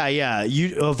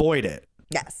 You avoid it.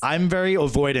 Yes. I'm very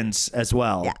avoidance as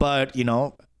well. Yeah. But, you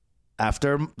know,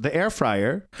 after the air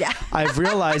fryer, I've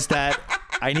realized that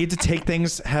I need to take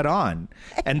things head on.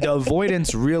 And the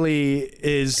avoidance really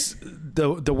is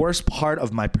the worst part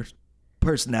of my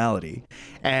personality.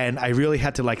 And I really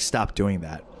had to like stop doing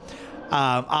that.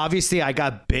 Obviously, I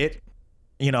got bit,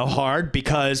 you know, hard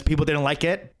because people didn't like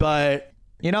it. But,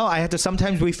 you know, I had to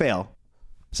sometimes we fail.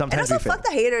 Sometimes and also, fuck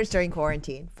the haters during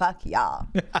quarantine. Fuck y'all.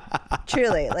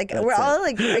 Truly. Like, we're all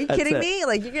like, are you kidding me?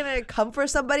 Like, you're going to come for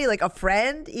somebody, like a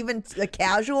friend, even a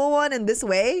casual one in this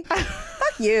way?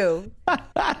 Fuck you.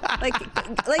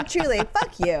 Like truly,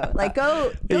 fuck you. Like,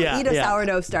 go eat a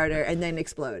sourdough starter and then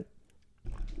explode.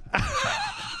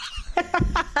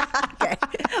 Okay.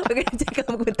 We're going to take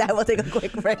with that. We'll take a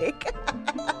quick break.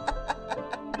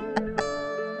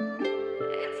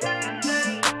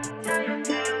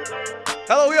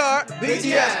 Hello, we are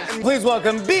BTS. Please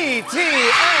welcome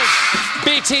BTS.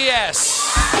 BTS.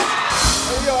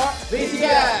 Here we are,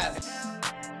 BTS.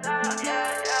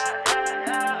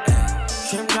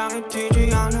 심장이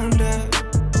뛰지 않는데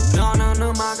너는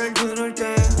음악을 들을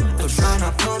때 또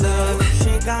tryna feel the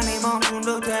시간이 멈춘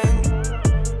듯해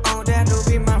Oh, that will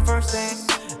be my first day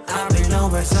I really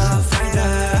know it's a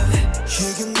fighter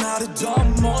지금 나를 더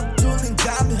못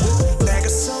들린다면 내가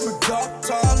숨을 더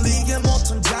떨리게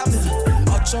못한다면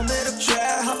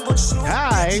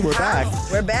Hi, we're back.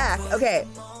 We're back. Okay.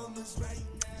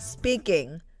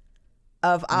 Speaking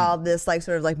of all this like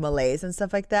sort of like malaise and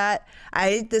stuff like that,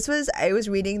 I was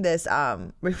reading this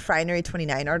Refinery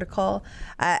 29 article,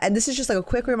 and this is just like a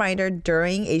quick reminder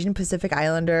during Asian Pacific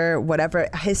Islander whatever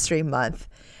History Month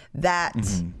that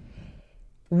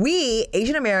we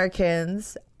Asian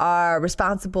Americans are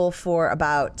responsible for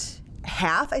about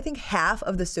half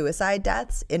of the suicide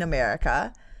deaths in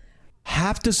America.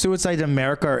 Half the suicide in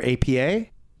America are APA?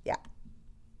 Yeah.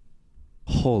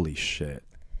 Holy shit.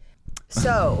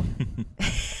 So,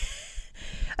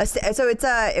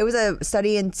 it was a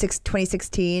study in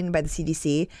 2016 by the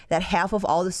CDC that half of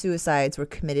all the suicides were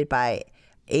committed by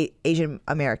Asian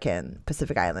American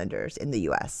Pacific Islanders in the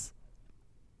U.S.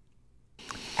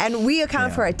 And we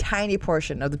account for a tiny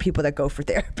portion of the people that go for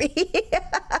therapy.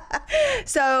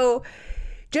 So,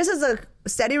 just as a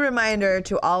steady reminder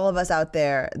to all of us out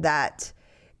there that,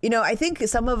 you know, I think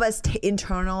some of us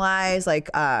internalize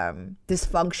like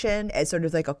dysfunction as sort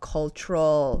of like a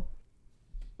cultural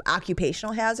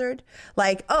occupational hazard.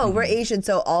 Like, we're Asian,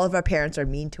 so all of our parents are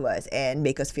mean to us and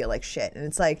make us feel like shit. And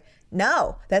it's like,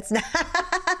 no, that's not,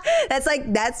 that's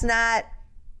not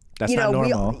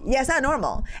normal. It's not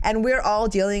normal. And we're all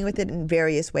dealing with it in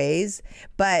various ways.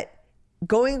 But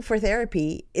going for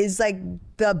therapy is like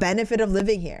the benefit of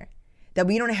living here. That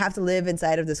we don't have to live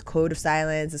inside of this code of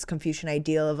silence, this Confucian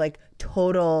ideal of like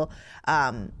total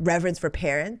reverence for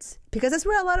parents, because that's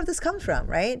where a lot of this comes from,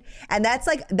 right? And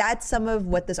that's some of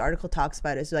what this article talks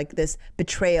about is like this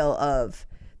betrayal of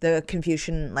the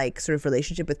Confucian like sort of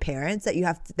relationship with parents that you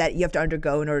have to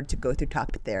undergo in order to go through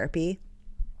talk therapy.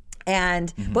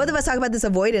 And both of us talk about this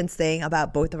avoidance thing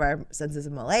about both of our senses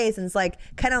of malaise, and it's like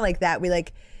kind of like that. We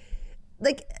like,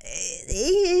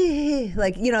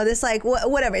 you know, this like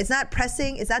whatever. It's not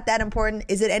pressing. It's not that important.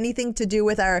 Is it anything to do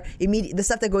with our the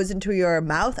stuff that goes into your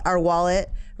mouth, our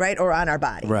wallet, right, or on our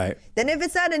body? Right. Then if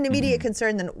it's not an immediate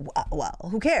concern, then well,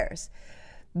 who cares?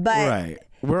 But right,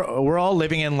 we're all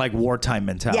living in like wartime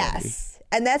mentality. Yes,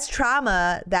 and that's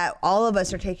trauma that all of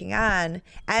us are taking on,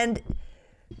 and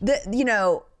you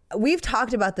know, we've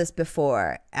talked about this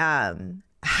before.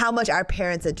 How much our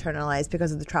parents internalized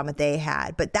because of the trauma they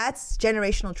had. But that's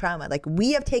generational trauma. Like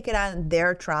we have taken on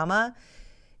their trauma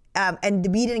and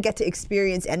we didn't get to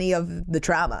experience any of the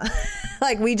trauma.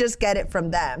 Like we just get it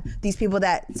from them, these people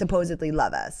that supposedly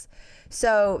love us.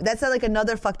 So that's like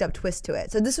another fucked up twist to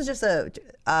it. So this was just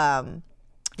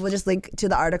we'll just link to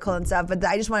the article and stuff, but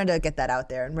I just wanted to get that out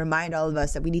there and remind all of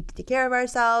us that we need to take care of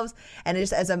ourselves. And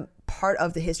just as a part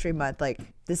of the History Month, like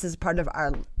this is part of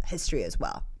our history as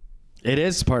well. It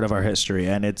is part of our history,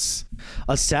 and it's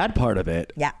a sad part of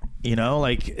it. Yeah. You know,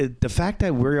 like the fact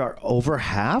that we are over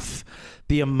half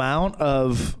the amount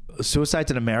of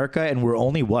suicides in America, and we're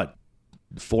only what,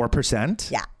 4%?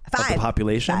 Yeah, of the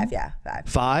population. 5, yeah, 5.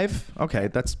 5? Okay,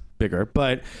 that's bigger,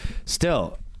 but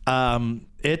still,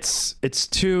 it's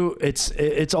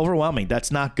overwhelming.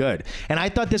 That's not good. And I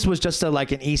thought this was just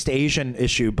like an East Asian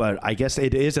issue, but I guess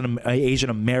it is an Asian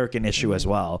American issue as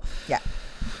well. Yeah.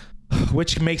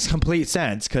 Which makes complete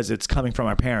sense because it's coming from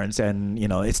our parents, and you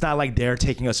know, it's not like they're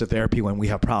taking us to therapy when we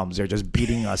have problems. They're just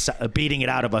beating it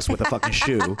out of us with a fucking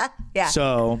shoe. Yeah.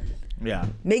 So, yeah.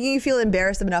 Making you feel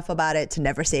embarrassed enough about it to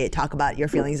never talk about your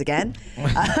feelings again.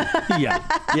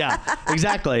 Yeah,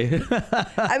 exactly.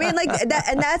 I mean, like that,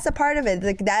 and that's a part of it.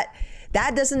 Like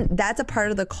that's a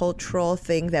part of the cultural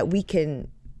thing that we can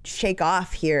shake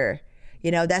off here.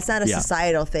 You know, that's not a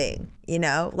societal thing. You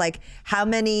know, like how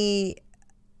many.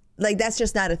 Like, that's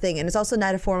just not a thing. And it's also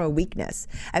not a form of weakness.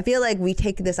 I feel like we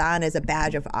take this on as a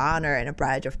badge of honor and a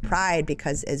badge of pride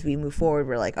because as we move forward,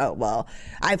 we're like, oh, well,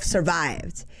 I've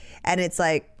survived. And it's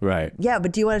like, right. Yeah,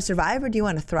 but do you want to survive or do you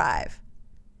want to thrive?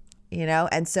 You know?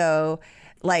 And so,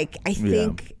 like, I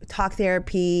think talk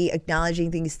therapy, acknowledging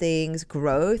these things,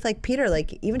 growth. Like, Peter,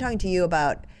 like, even talking to you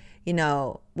about, you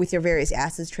know, with your various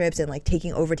acid trips and, like,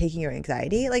 overtaking your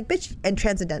anxiety, like, bitch, and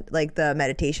transcendent, like, the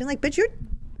meditation, like, bitch, you're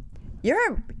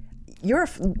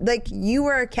like, you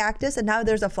were a cactus and now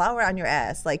there's a flower on your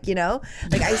ass. Like, you know,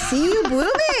 like I see you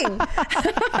blooming.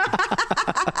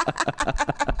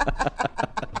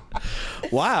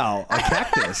 Wow, a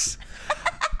cactus.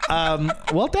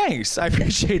 Well, thanks. I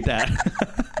appreciate that.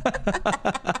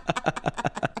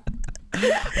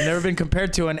 I've never been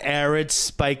compared to an arid,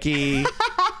 spiky,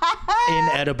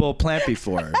 inedible plant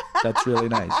before. That's really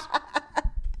nice.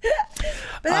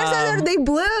 But that's how they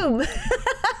bloom.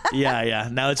 Yeah.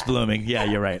 Now it's blooming. Yeah,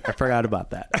 you're right. I forgot about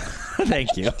that.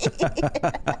 Thank you.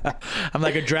 I'm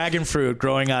like a dragon fruit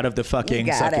growing out of the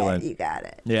fucking succulent. You got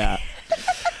it. Yeah.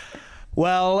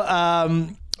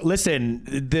 Well,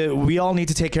 listen, we all need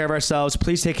to take care of ourselves.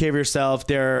 Please take care of yourself.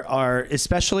 There are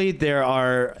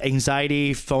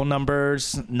anxiety phone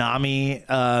numbers, NAMI.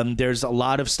 There's a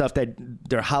lot of stuff there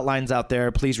are hotlines out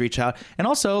there. Please reach out. And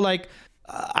also, like,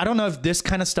 I don't know if this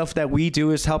kind of stuff that we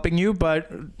do is helping you, but,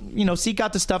 you know, seek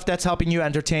out the stuff that's helping you,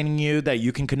 entertaining you, that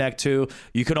you can connect to.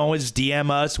 You can always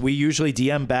DM us. We usually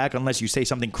DM back unless you say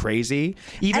something crazy.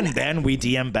 Then we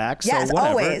DM back. So yes,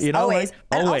 whatever. Always, you know, always.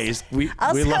 Like, always. We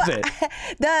love it.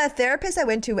 The therapist I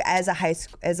went to as a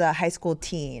high school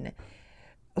teen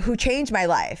who changed my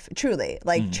life, truly,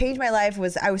 like changed my life,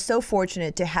 I was so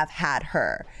fortunate to have had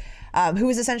her, who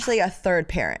was essentially a third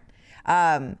parent.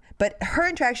 But her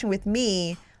interaction with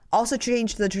me also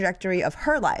changed the trajectory of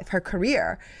her life, her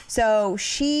career. So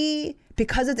she,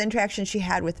 because of the interaction she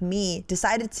had with me,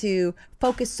 decided to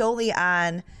focus solely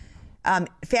on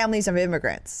families of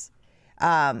immigrants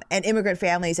and immigrant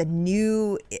families and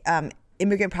new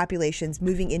immigrant populations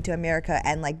moving into America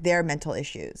and like their mental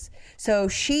issues. So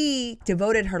she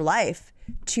devoted her life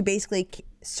to basically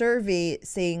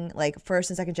servicing like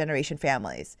first and second generation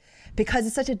families because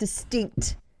it's such a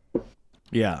distinct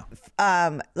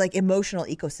like emotional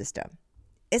ecosystem.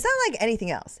 It's not like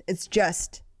anything else. It's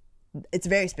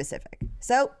very specific.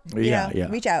 So, you know,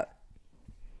 reach out.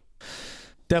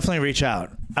 Definitely reach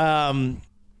out.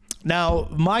 Now,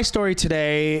 my story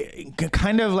today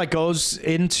kind of like goes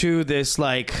into this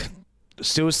like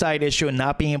suicide issue and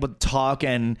not being able to talk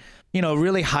and, you know,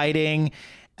 really hiding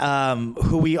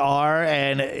who we are.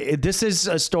 And this is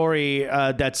a story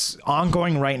that's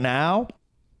ongoing right now.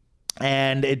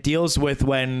 And it deals with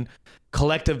when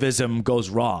collectivism goes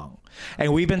wrong.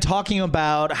 And we've been talking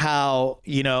about how,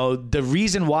 you know, the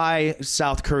reason why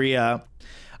South Korea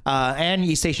and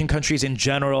East Asian countries in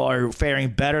general are faring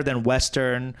better than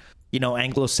Western, you know,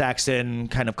 Anglo-Saxon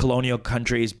kind of colonial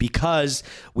countries because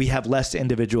we have less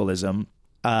individualism.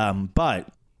 But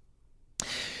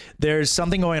there's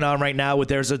something going on right now.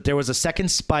 There was a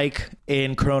second spike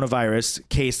in coronavirus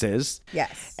cases.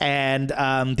 Yes. And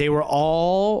they were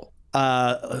all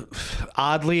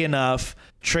oddly enough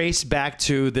traced back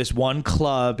to this one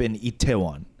club in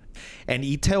Itaewon. And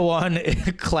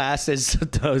Itaewon class is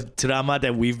the drama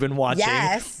that we've been watching,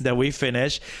 that we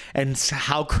finished, and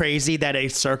how crazy that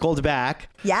it circled back.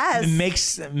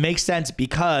 Yes. It makes sense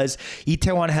because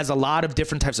Itaewon has a lot of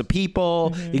different types of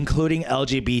people, including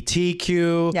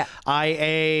LGBTQ,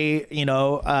 IA, you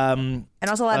know, and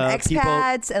also a lot of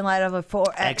expats and a lot of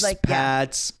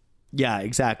expats. Yeah,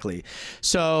 exactly.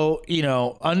 So, you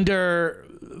know, under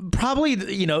probably,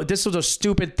 you know, this was a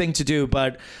stupid thing to do,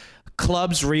 but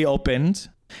clubs reopened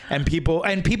And people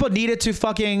needed to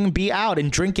fucking be out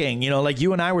and drinking, like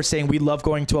you and I were saying, we love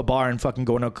going to a bar and fucking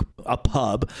going to a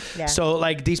pub. Yeah. So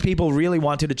like these people really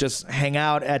wanted to just hang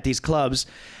out at these clubs.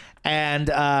 And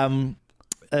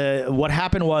what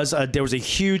happened was there was a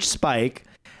huge spike.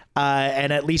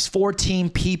 And at least 14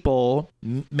 people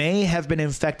may have been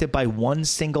infected by one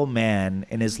single man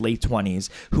in his late 20s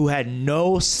who had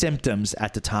no symptoms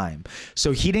at the time.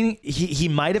 So he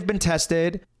might have been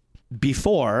tested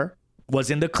before,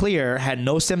 was in the clear, had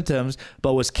no symptoms,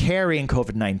 but was carrying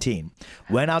COVID-19.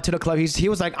 Went out to the club. He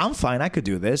was like, I'm fine. I could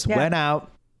do this. Yeah. Went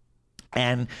out.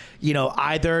 And,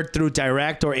 either through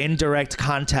direct or indirect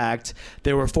contact,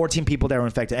 there were 14 people that were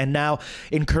infected. And now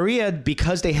in Korea,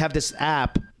 because they have this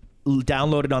app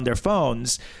downloaded on their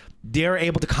phones, they're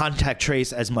able to contact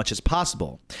trace as much as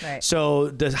possible. Right. So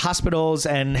the hospitals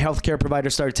and healthcare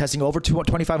providers started testing over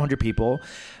 2,500 people,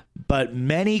 but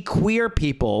many queer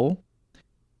people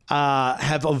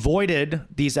have avoided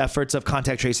these efforts of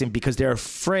contact tracing because they're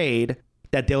afraid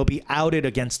that they'll be outed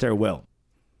against their will.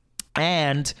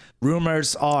 And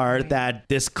rumors are that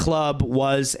this club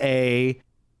was a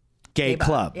gay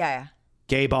club. Yeah.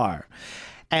 Gay bar.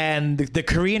 And the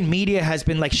Korean media has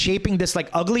been like shaping this like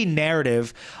ugly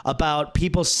narrative about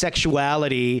people's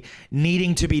sexuality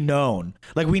needing to be known.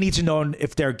 Like we need to know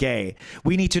if they're gay.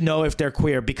 We need to know if they're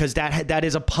queer because that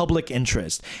is a public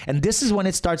interest. And this is when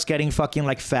it starts getting fucking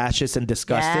like fascist and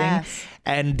disgusting. Yes.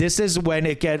 And this is when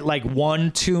it get like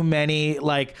one too many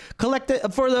like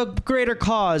collective for the greater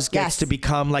cause gets to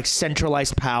become like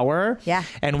centralized power. Yeah.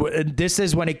 And this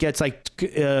is when it gets like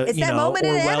it's that moment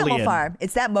in Animal Farm.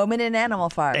 It's that moment in Animal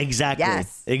Farm. Exactly.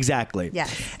 Yes. Exactly.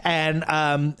 Yes. And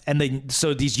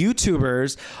so these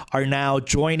YouTubers are now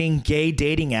joining gay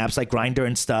dating apps like Grindr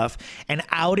and stuff and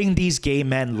outing these gay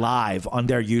men live on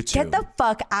their YouTube. Get the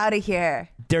fuck out of here.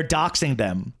 They're doxing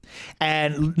them.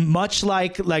 And much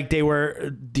like they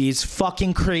were these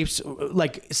fucking creeps,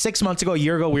 like 6 months ago, a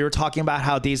year ago, we were talking about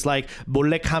how these like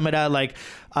몰래 카메라, like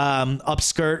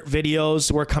upskirt videos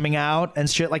were coming out and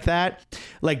shit like that.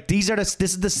 Like this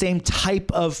is the same type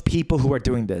of people who are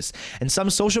doing this. And some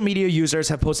social media users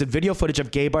have posted video footage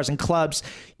of gay bars and clubs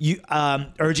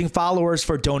urging followers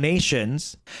for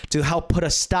donations to help put a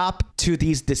stop to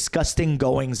these disgusting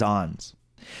goings-ons.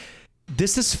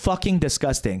 This is fucking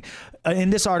disgusting.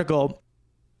 In this article,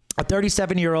 a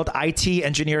 37-year-old IT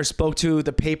engineer spoke to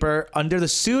the paper under the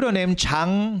pseudonym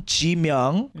Chang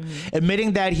Ji-myung,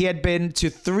 admitting that he had been to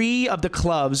 3 of the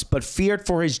clubs but feared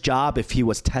for his job if he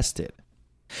was tested.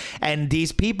 And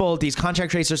these people, these contact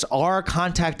tracers are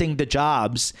contacting the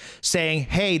jobs saying,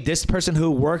 hey, this person who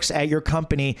works at your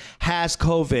company has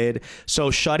COVID,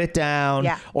 so shut it down.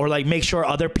 Yeah. Or like make sure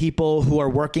other people who are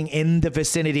working in the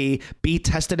vicinity be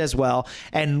tested as well.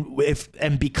 And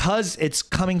because it's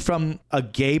coming from a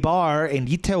gay bar in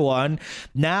Itaewon,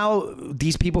 now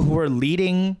these people who are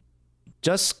leading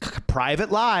just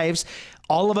private lives,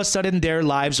 all of a sudden their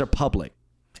lives are public.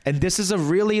 And this is a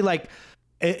really like...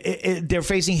 they're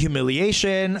facing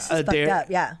humiliation. Fucked up,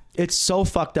 yeah. It's so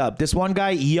fucked up. This one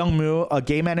guy, Lee Young-moo, a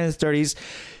gay man in his 30s,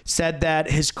 said that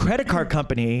his credit card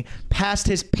company passed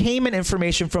his payment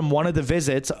information from one of the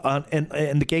visits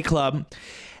in the gay club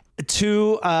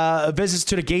to visits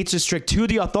to the Gates District to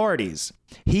the authorities.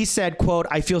 He said, quote,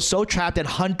 I feel so trapped and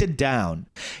hunted down.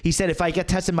 He said, if I get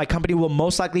tested, my company will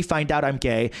most likely find out I'm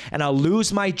gay and I'll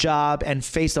lose my job and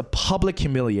face a public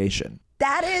humiliation.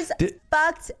 That is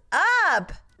fucked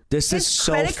up. This is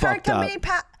so fucked up. His credit card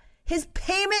company, his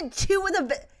payment to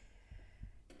the...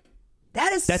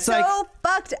 That's so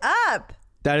fucked up.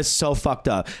 That is so fucked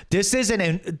up. This is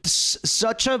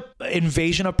such an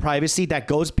invasion of privacy that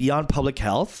goes beyond public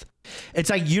health.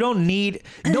 It's like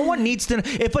no one needs to...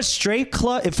 If a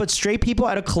straight people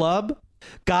at a club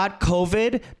got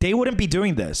COVID, they wouldn't be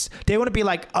doing this. They wouldn't be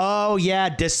like, oh yeah,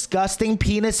 disgusting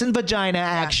penis and vagina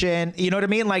action. You know what I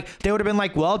mean? Like they would have been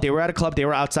like, well, they were at a club, they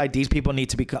were outside. These people need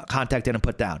to be contacted and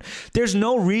put down. There's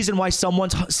no reason why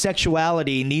someone's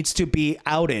sexuality needs to be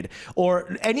outed,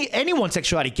 or anyone's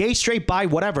sexuality, gay, straight, bi,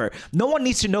 whatever. No one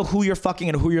needs to know who you're fucking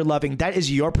and who you're loving. That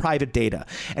is your private data.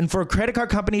 And for credit card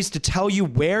companies to tell you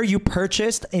where you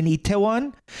purchased in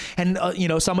Itaewon, and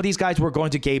some of these guys were going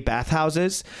to gay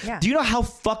bathhouses. Yeah. Do you know how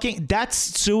fucking that's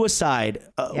suicide?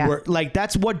 Like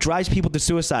that's what drives people to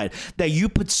suicide, that you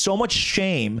put so much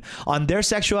shame on their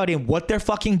sexuality and what they're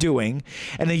fucking doing,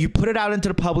 and then you put it out into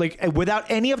the public without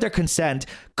any of their consent,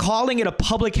 calling it a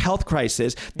public health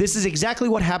crisis. This is exactly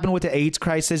what happened with the AIDS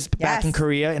crisis back in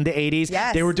Korea in the 80s.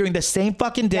 Yes. They were doing the same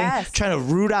fucking thing, trying to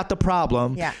root out the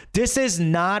problem. This is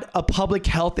not a public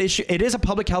health issue. It is a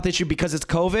public health issue because it's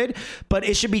COVID, but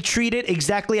it should be treated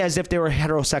exactly as if they were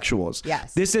heterosexuals.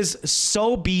 This is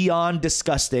so beyond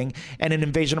disgusting and an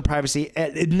invasion of privacy.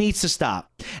 It needs to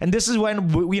stop. And this is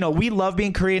when we love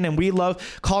being Korean and we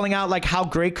love calling out like how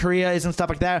great Korea is and stuff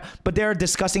like that. But there are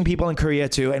disgusting people in Korea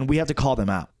too, and we have to call them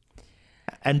out.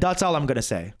 And that's all I'm gonna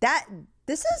say.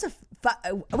 This is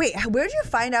wait. Where did you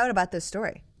find out about this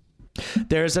story?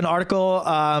 There's an article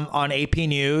on AP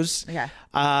News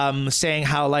saying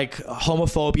how like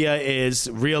homophobia is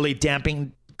really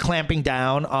clamping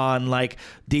down on like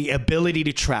the ability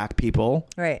to track people,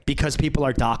 right? Because people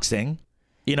are doxing.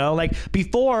 Like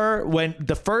before, when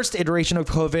the first iteration of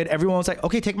COVID, everyone was like,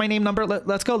 okay, take my name, number,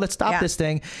 let's go, let's stop this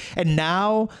thing. And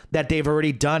now that they've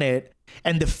already done it,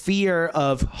 and the fear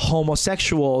of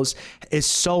homosexuals is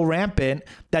so rampant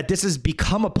that this has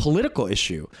become a political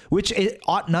issue, which it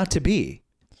ought not to be.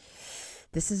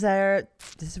 This is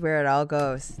where it all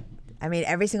goes. I mean,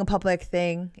 every single public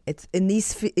thing, it's in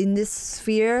this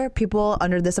sphere, people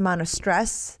under this amount of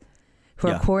stress who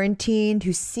are quarantined,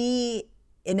 who see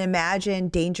and imagine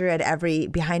danger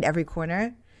behind every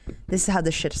corner. This is how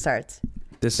this shit starts.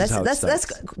 Let's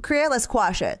Korea, let's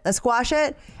squash it. Let's squash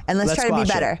it and let's try to be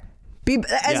better.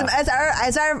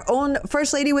 As our own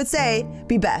first lady would say,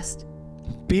 be best.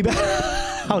 Be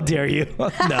best. How dare you?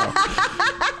 No.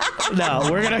 No,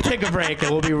 we're going to take a break and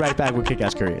we'll be right back with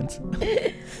Kick-Ass Koreans.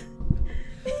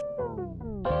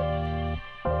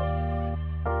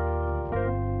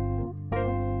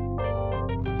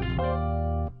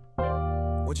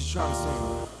 What you trying to say?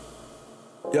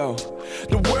 Yo,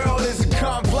 the world is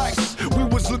complex. We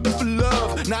was looking for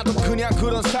love. 나도 그냥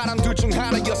그런 사람들 중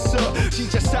하나였어.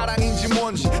 진짜 사랑인지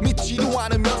뭔지 믿지도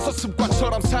않으면서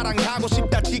습관처럼 사랑하고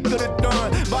싶다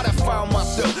찌그러던. But I found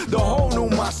myself, the whole new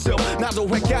myself. 나도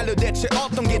헷갈려 대체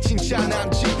어떤 게 진짜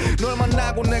난지. 널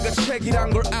만나고 내가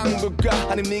책이란 걸 안 걸까?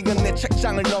 아님 네가 내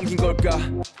책장을 넘긴 걸까?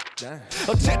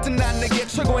 어쨌든 난 내게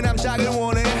최고의 남자를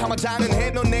원해. 아마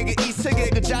당연해 넌 내게 이 세계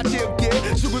그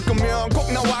자체였기에 죽을 거면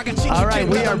꼭 나와 같이. All right,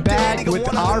 we are back with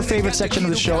our favorite section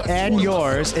of the show and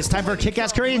yours. It's time for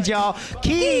Kick-Ass Koreans, y'all.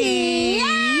 Kia!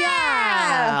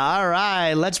 All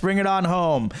right, let's bring it on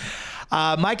home.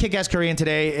 My Kick-Ass Korean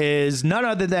today is none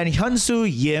other than Hyunsu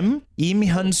Im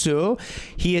Hyunsu.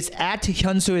 He is at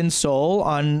Hyunsu in Seoul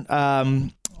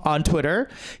on Twitter.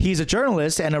 He's a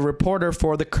journalist and a reporter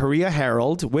for the Korea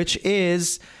Herald, which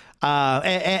is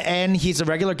and he's a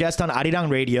regular guest on Arirang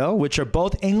Radio, which are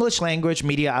both English language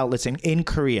media outlets in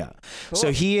Korea. Cool.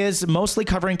 So he is mostly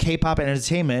covering K-pop and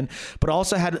entertainment, but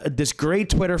also had this great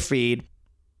Twitter feed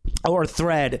or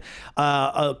thread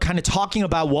kind of talking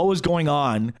about what was going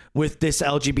on with this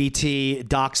LGBT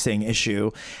doxing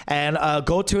issue. And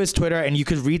go to his Twitter and you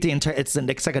could read the entire, it's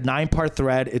like a 9-part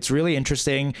thread. It's really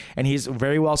interesting and he's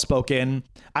very well spoken.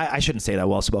 I shouldn't say that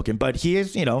well spoken, but he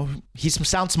is, he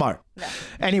sounds smart. Yeah.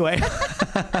 Anyway,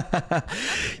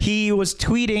 he was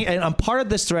tweeting, and on part of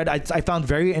this thread I found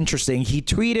very interesting. He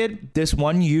tweeted this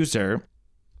one user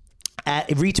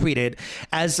retweeted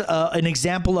as an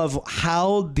example of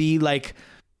how the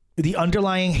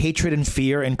underlying hatred and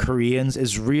fear in Koreans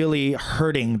is really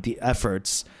hurting the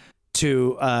efforts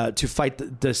to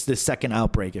fight this second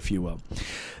outbreak, if you will.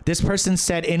 This person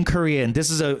said in Korean, this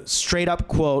is a straight up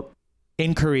quote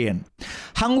in Korean.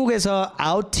 한국에서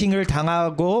아우팅을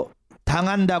당한다고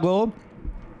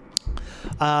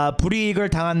불이익을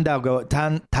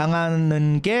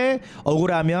당하는 게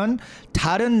억울하면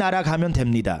다른 나라 가면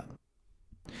됩니다.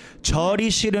 절이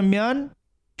싫으면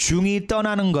중이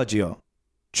떠나는 거지요.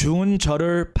 중은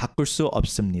절을 바꿀 수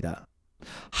없습니다.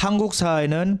 한국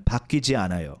사회는 바뀌지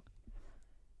않아요.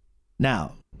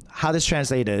 Now, how this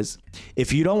translates is,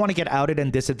 if you don't want to get outed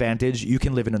and disadvantaged, you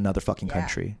can live in another fucking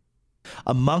country.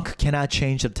 A monk cannot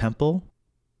change the temple.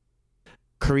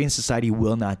 Korean society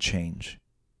will not change.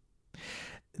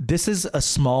 This is a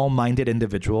small-minded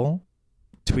individual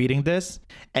tweeting this,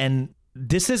 and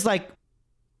this is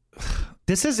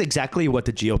exactly what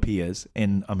the GOP is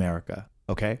in America,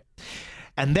 okay?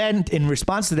 And then in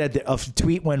response to that, a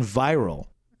tweet went viral,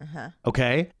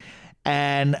 okay?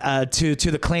 And to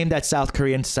the claim that South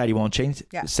Korean society won't change.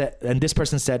 Yeah. And this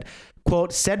person said,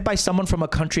 quote, said by someone from a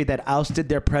country that ousted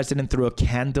their president through a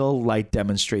candlelight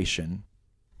demonstration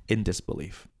in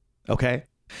disbelief. Okay?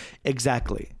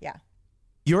 Exactly. Yeah.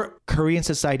 Your Korean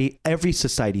society, every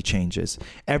society changes.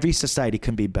 Every society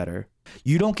can be better.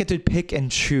 You don't get to pick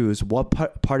and choose what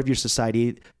part of your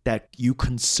society that you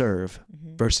conserve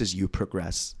versus you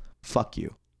progress. Fuck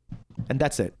you. And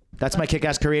that's it. That's my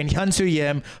Kick-Ass Korean, Hyunsu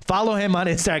Yim. Follow him on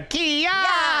Instagram. Kia!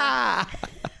 Yeah!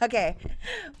 Okay.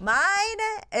 Mine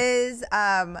is,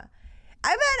 I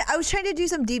was trying to do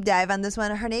some deep dive on this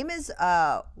one. Her name is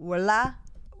Willa.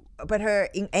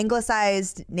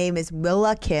 anglicized name is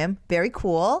Willa Kim. Very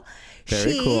cool.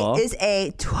 Very she cool. is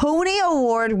a Tony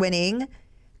Award winning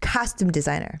costume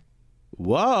designer.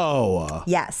 Whoa.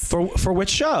 Yes. For which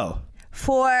show?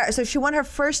 So she won her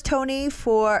first Tony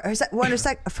for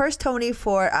first Tony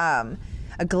for a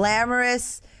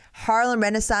glamorous Harlem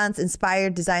Renaissance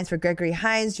inspired designs for Gregory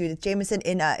Hines, Judith Jameson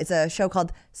it's a show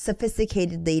called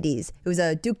Sophisticated Ladies. It was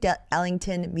a Duke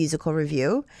Ellington musical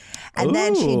review. And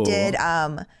then she did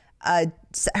her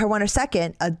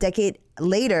second a decade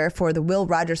later for the Will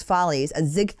Rogers Follies, a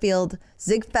Ziegfeld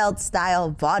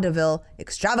style vaudeville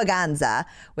extravaganza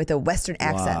with a Western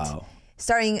accent,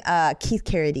 starring Keith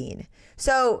Carradine.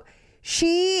 So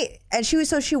she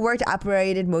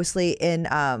operated mostly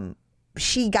in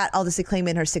she got all this acclaim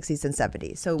in her 60s and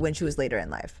 70s, so when she was later in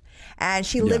life. And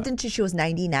she lived until she was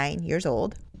 99 years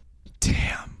old.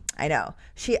 Damn. I know.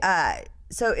 She died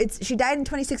in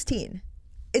 2016.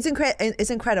 It's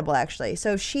incredible, actually.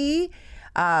 So she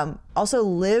also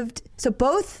lived, so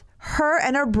both her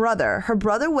and her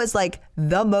brother was like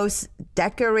the most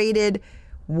decorated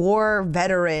war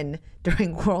veteran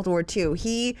during World War II.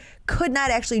 He could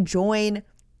not actually join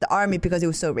the army because it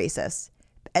was so racist.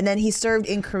 And then he served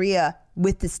in Korea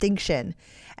with distinction,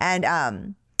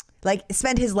 and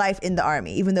spent his life in the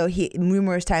army, even though he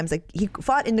numerous times he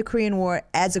fought in the Korean War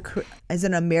as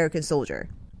an American soldier.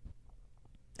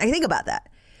 I think about that.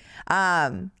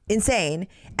 Insane.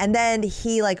 And then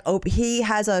he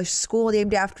has a school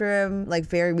named after him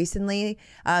very recently.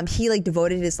 He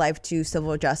devoted his life to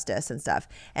civil justice and stuff.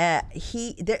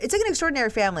 It's an extraordinary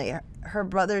family. Her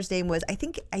brother's name was I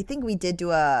think we did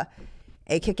do a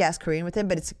kick-ass Korean with him,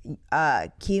 but it's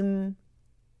Kim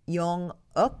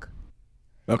Jong-uk.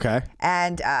 Okay.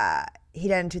 And he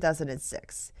died in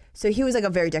 2006. So he was a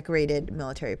very decorated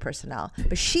military personnel.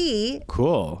 But she,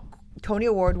 cool, Tony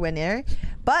Award winner,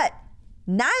 but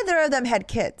neither of them had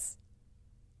kids.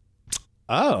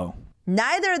 Oh.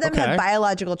 Neither of them had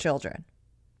biological children.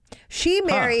 She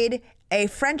married a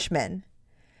Frenchman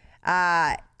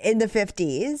in the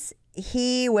 50s.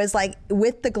 He was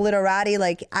with the glitterati.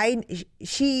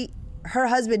 Her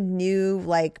husband knew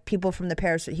people from the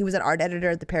Paris. He was an art editor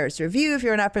at the Paris Review. If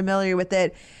you're not familiar with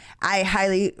it, I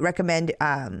highly recommend.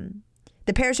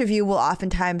 The Paris Review will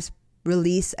oftentimes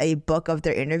release a book of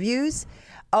their interviews.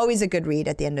 Always a good read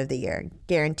at the end of the year.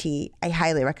 Guarantee. I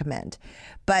highly recommend.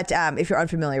 But if you're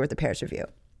unfamiliar with the Paris Review.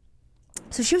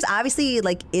 So she was obviously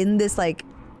in this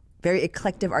very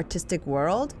eclectic artistic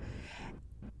world.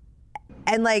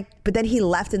 And but then he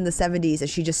left in the 70s and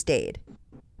she just stayed.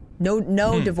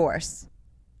 No divorce.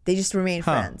 They just remained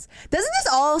friends. Doesn't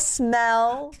this all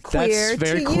smell queer? That's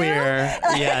very to queer.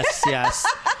 You? Yes.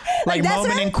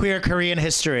 Moment in queer Korean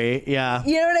history. Yeah.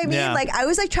 You know what I mean? Yeah. I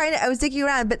was digging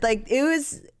around, but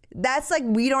that's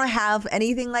we don't have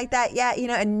anything like that yet,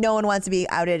 and no one wants to be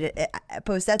outed at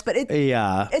post-sets, but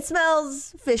it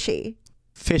smells fishy.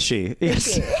 Fishy.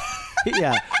 Yes.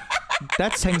 Yeah.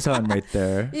 That's Hang-seon right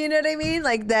there. You know what I mean?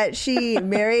 That she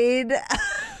married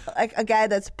a guy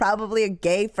that's probably a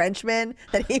gay Frenchman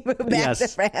that he moved back to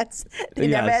France. He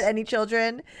never had any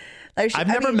children. I've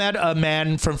never met a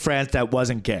man from France that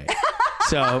wasn't gay.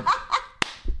 So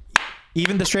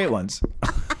even the straight ones.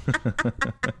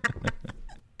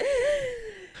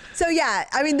 So yeah,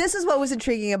 this is what was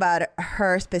intriguing about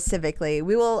her specifically. I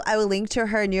will link to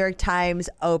her New York Times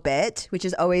obit, which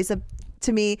is always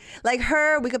to me,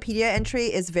 her Wikipedia entry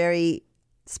is very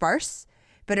sparse,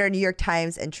 but her New York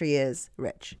Times entry is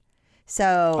rich.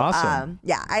 So awesome.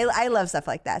 Yeah, I love stuff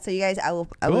like that. So you guys, I will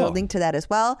link to that as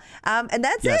well. And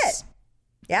that's it.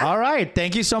 Yeah. All right.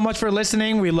 Thank you so much for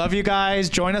listening. We love you guys.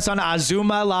 Join us on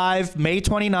Azuma Live, May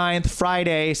 29th,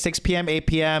 Friday, 6 p.m., 8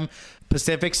 p.m.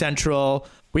 Pacific Central.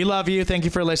 We love you. Thank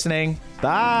you for listening. Bye.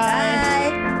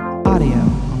 Bye.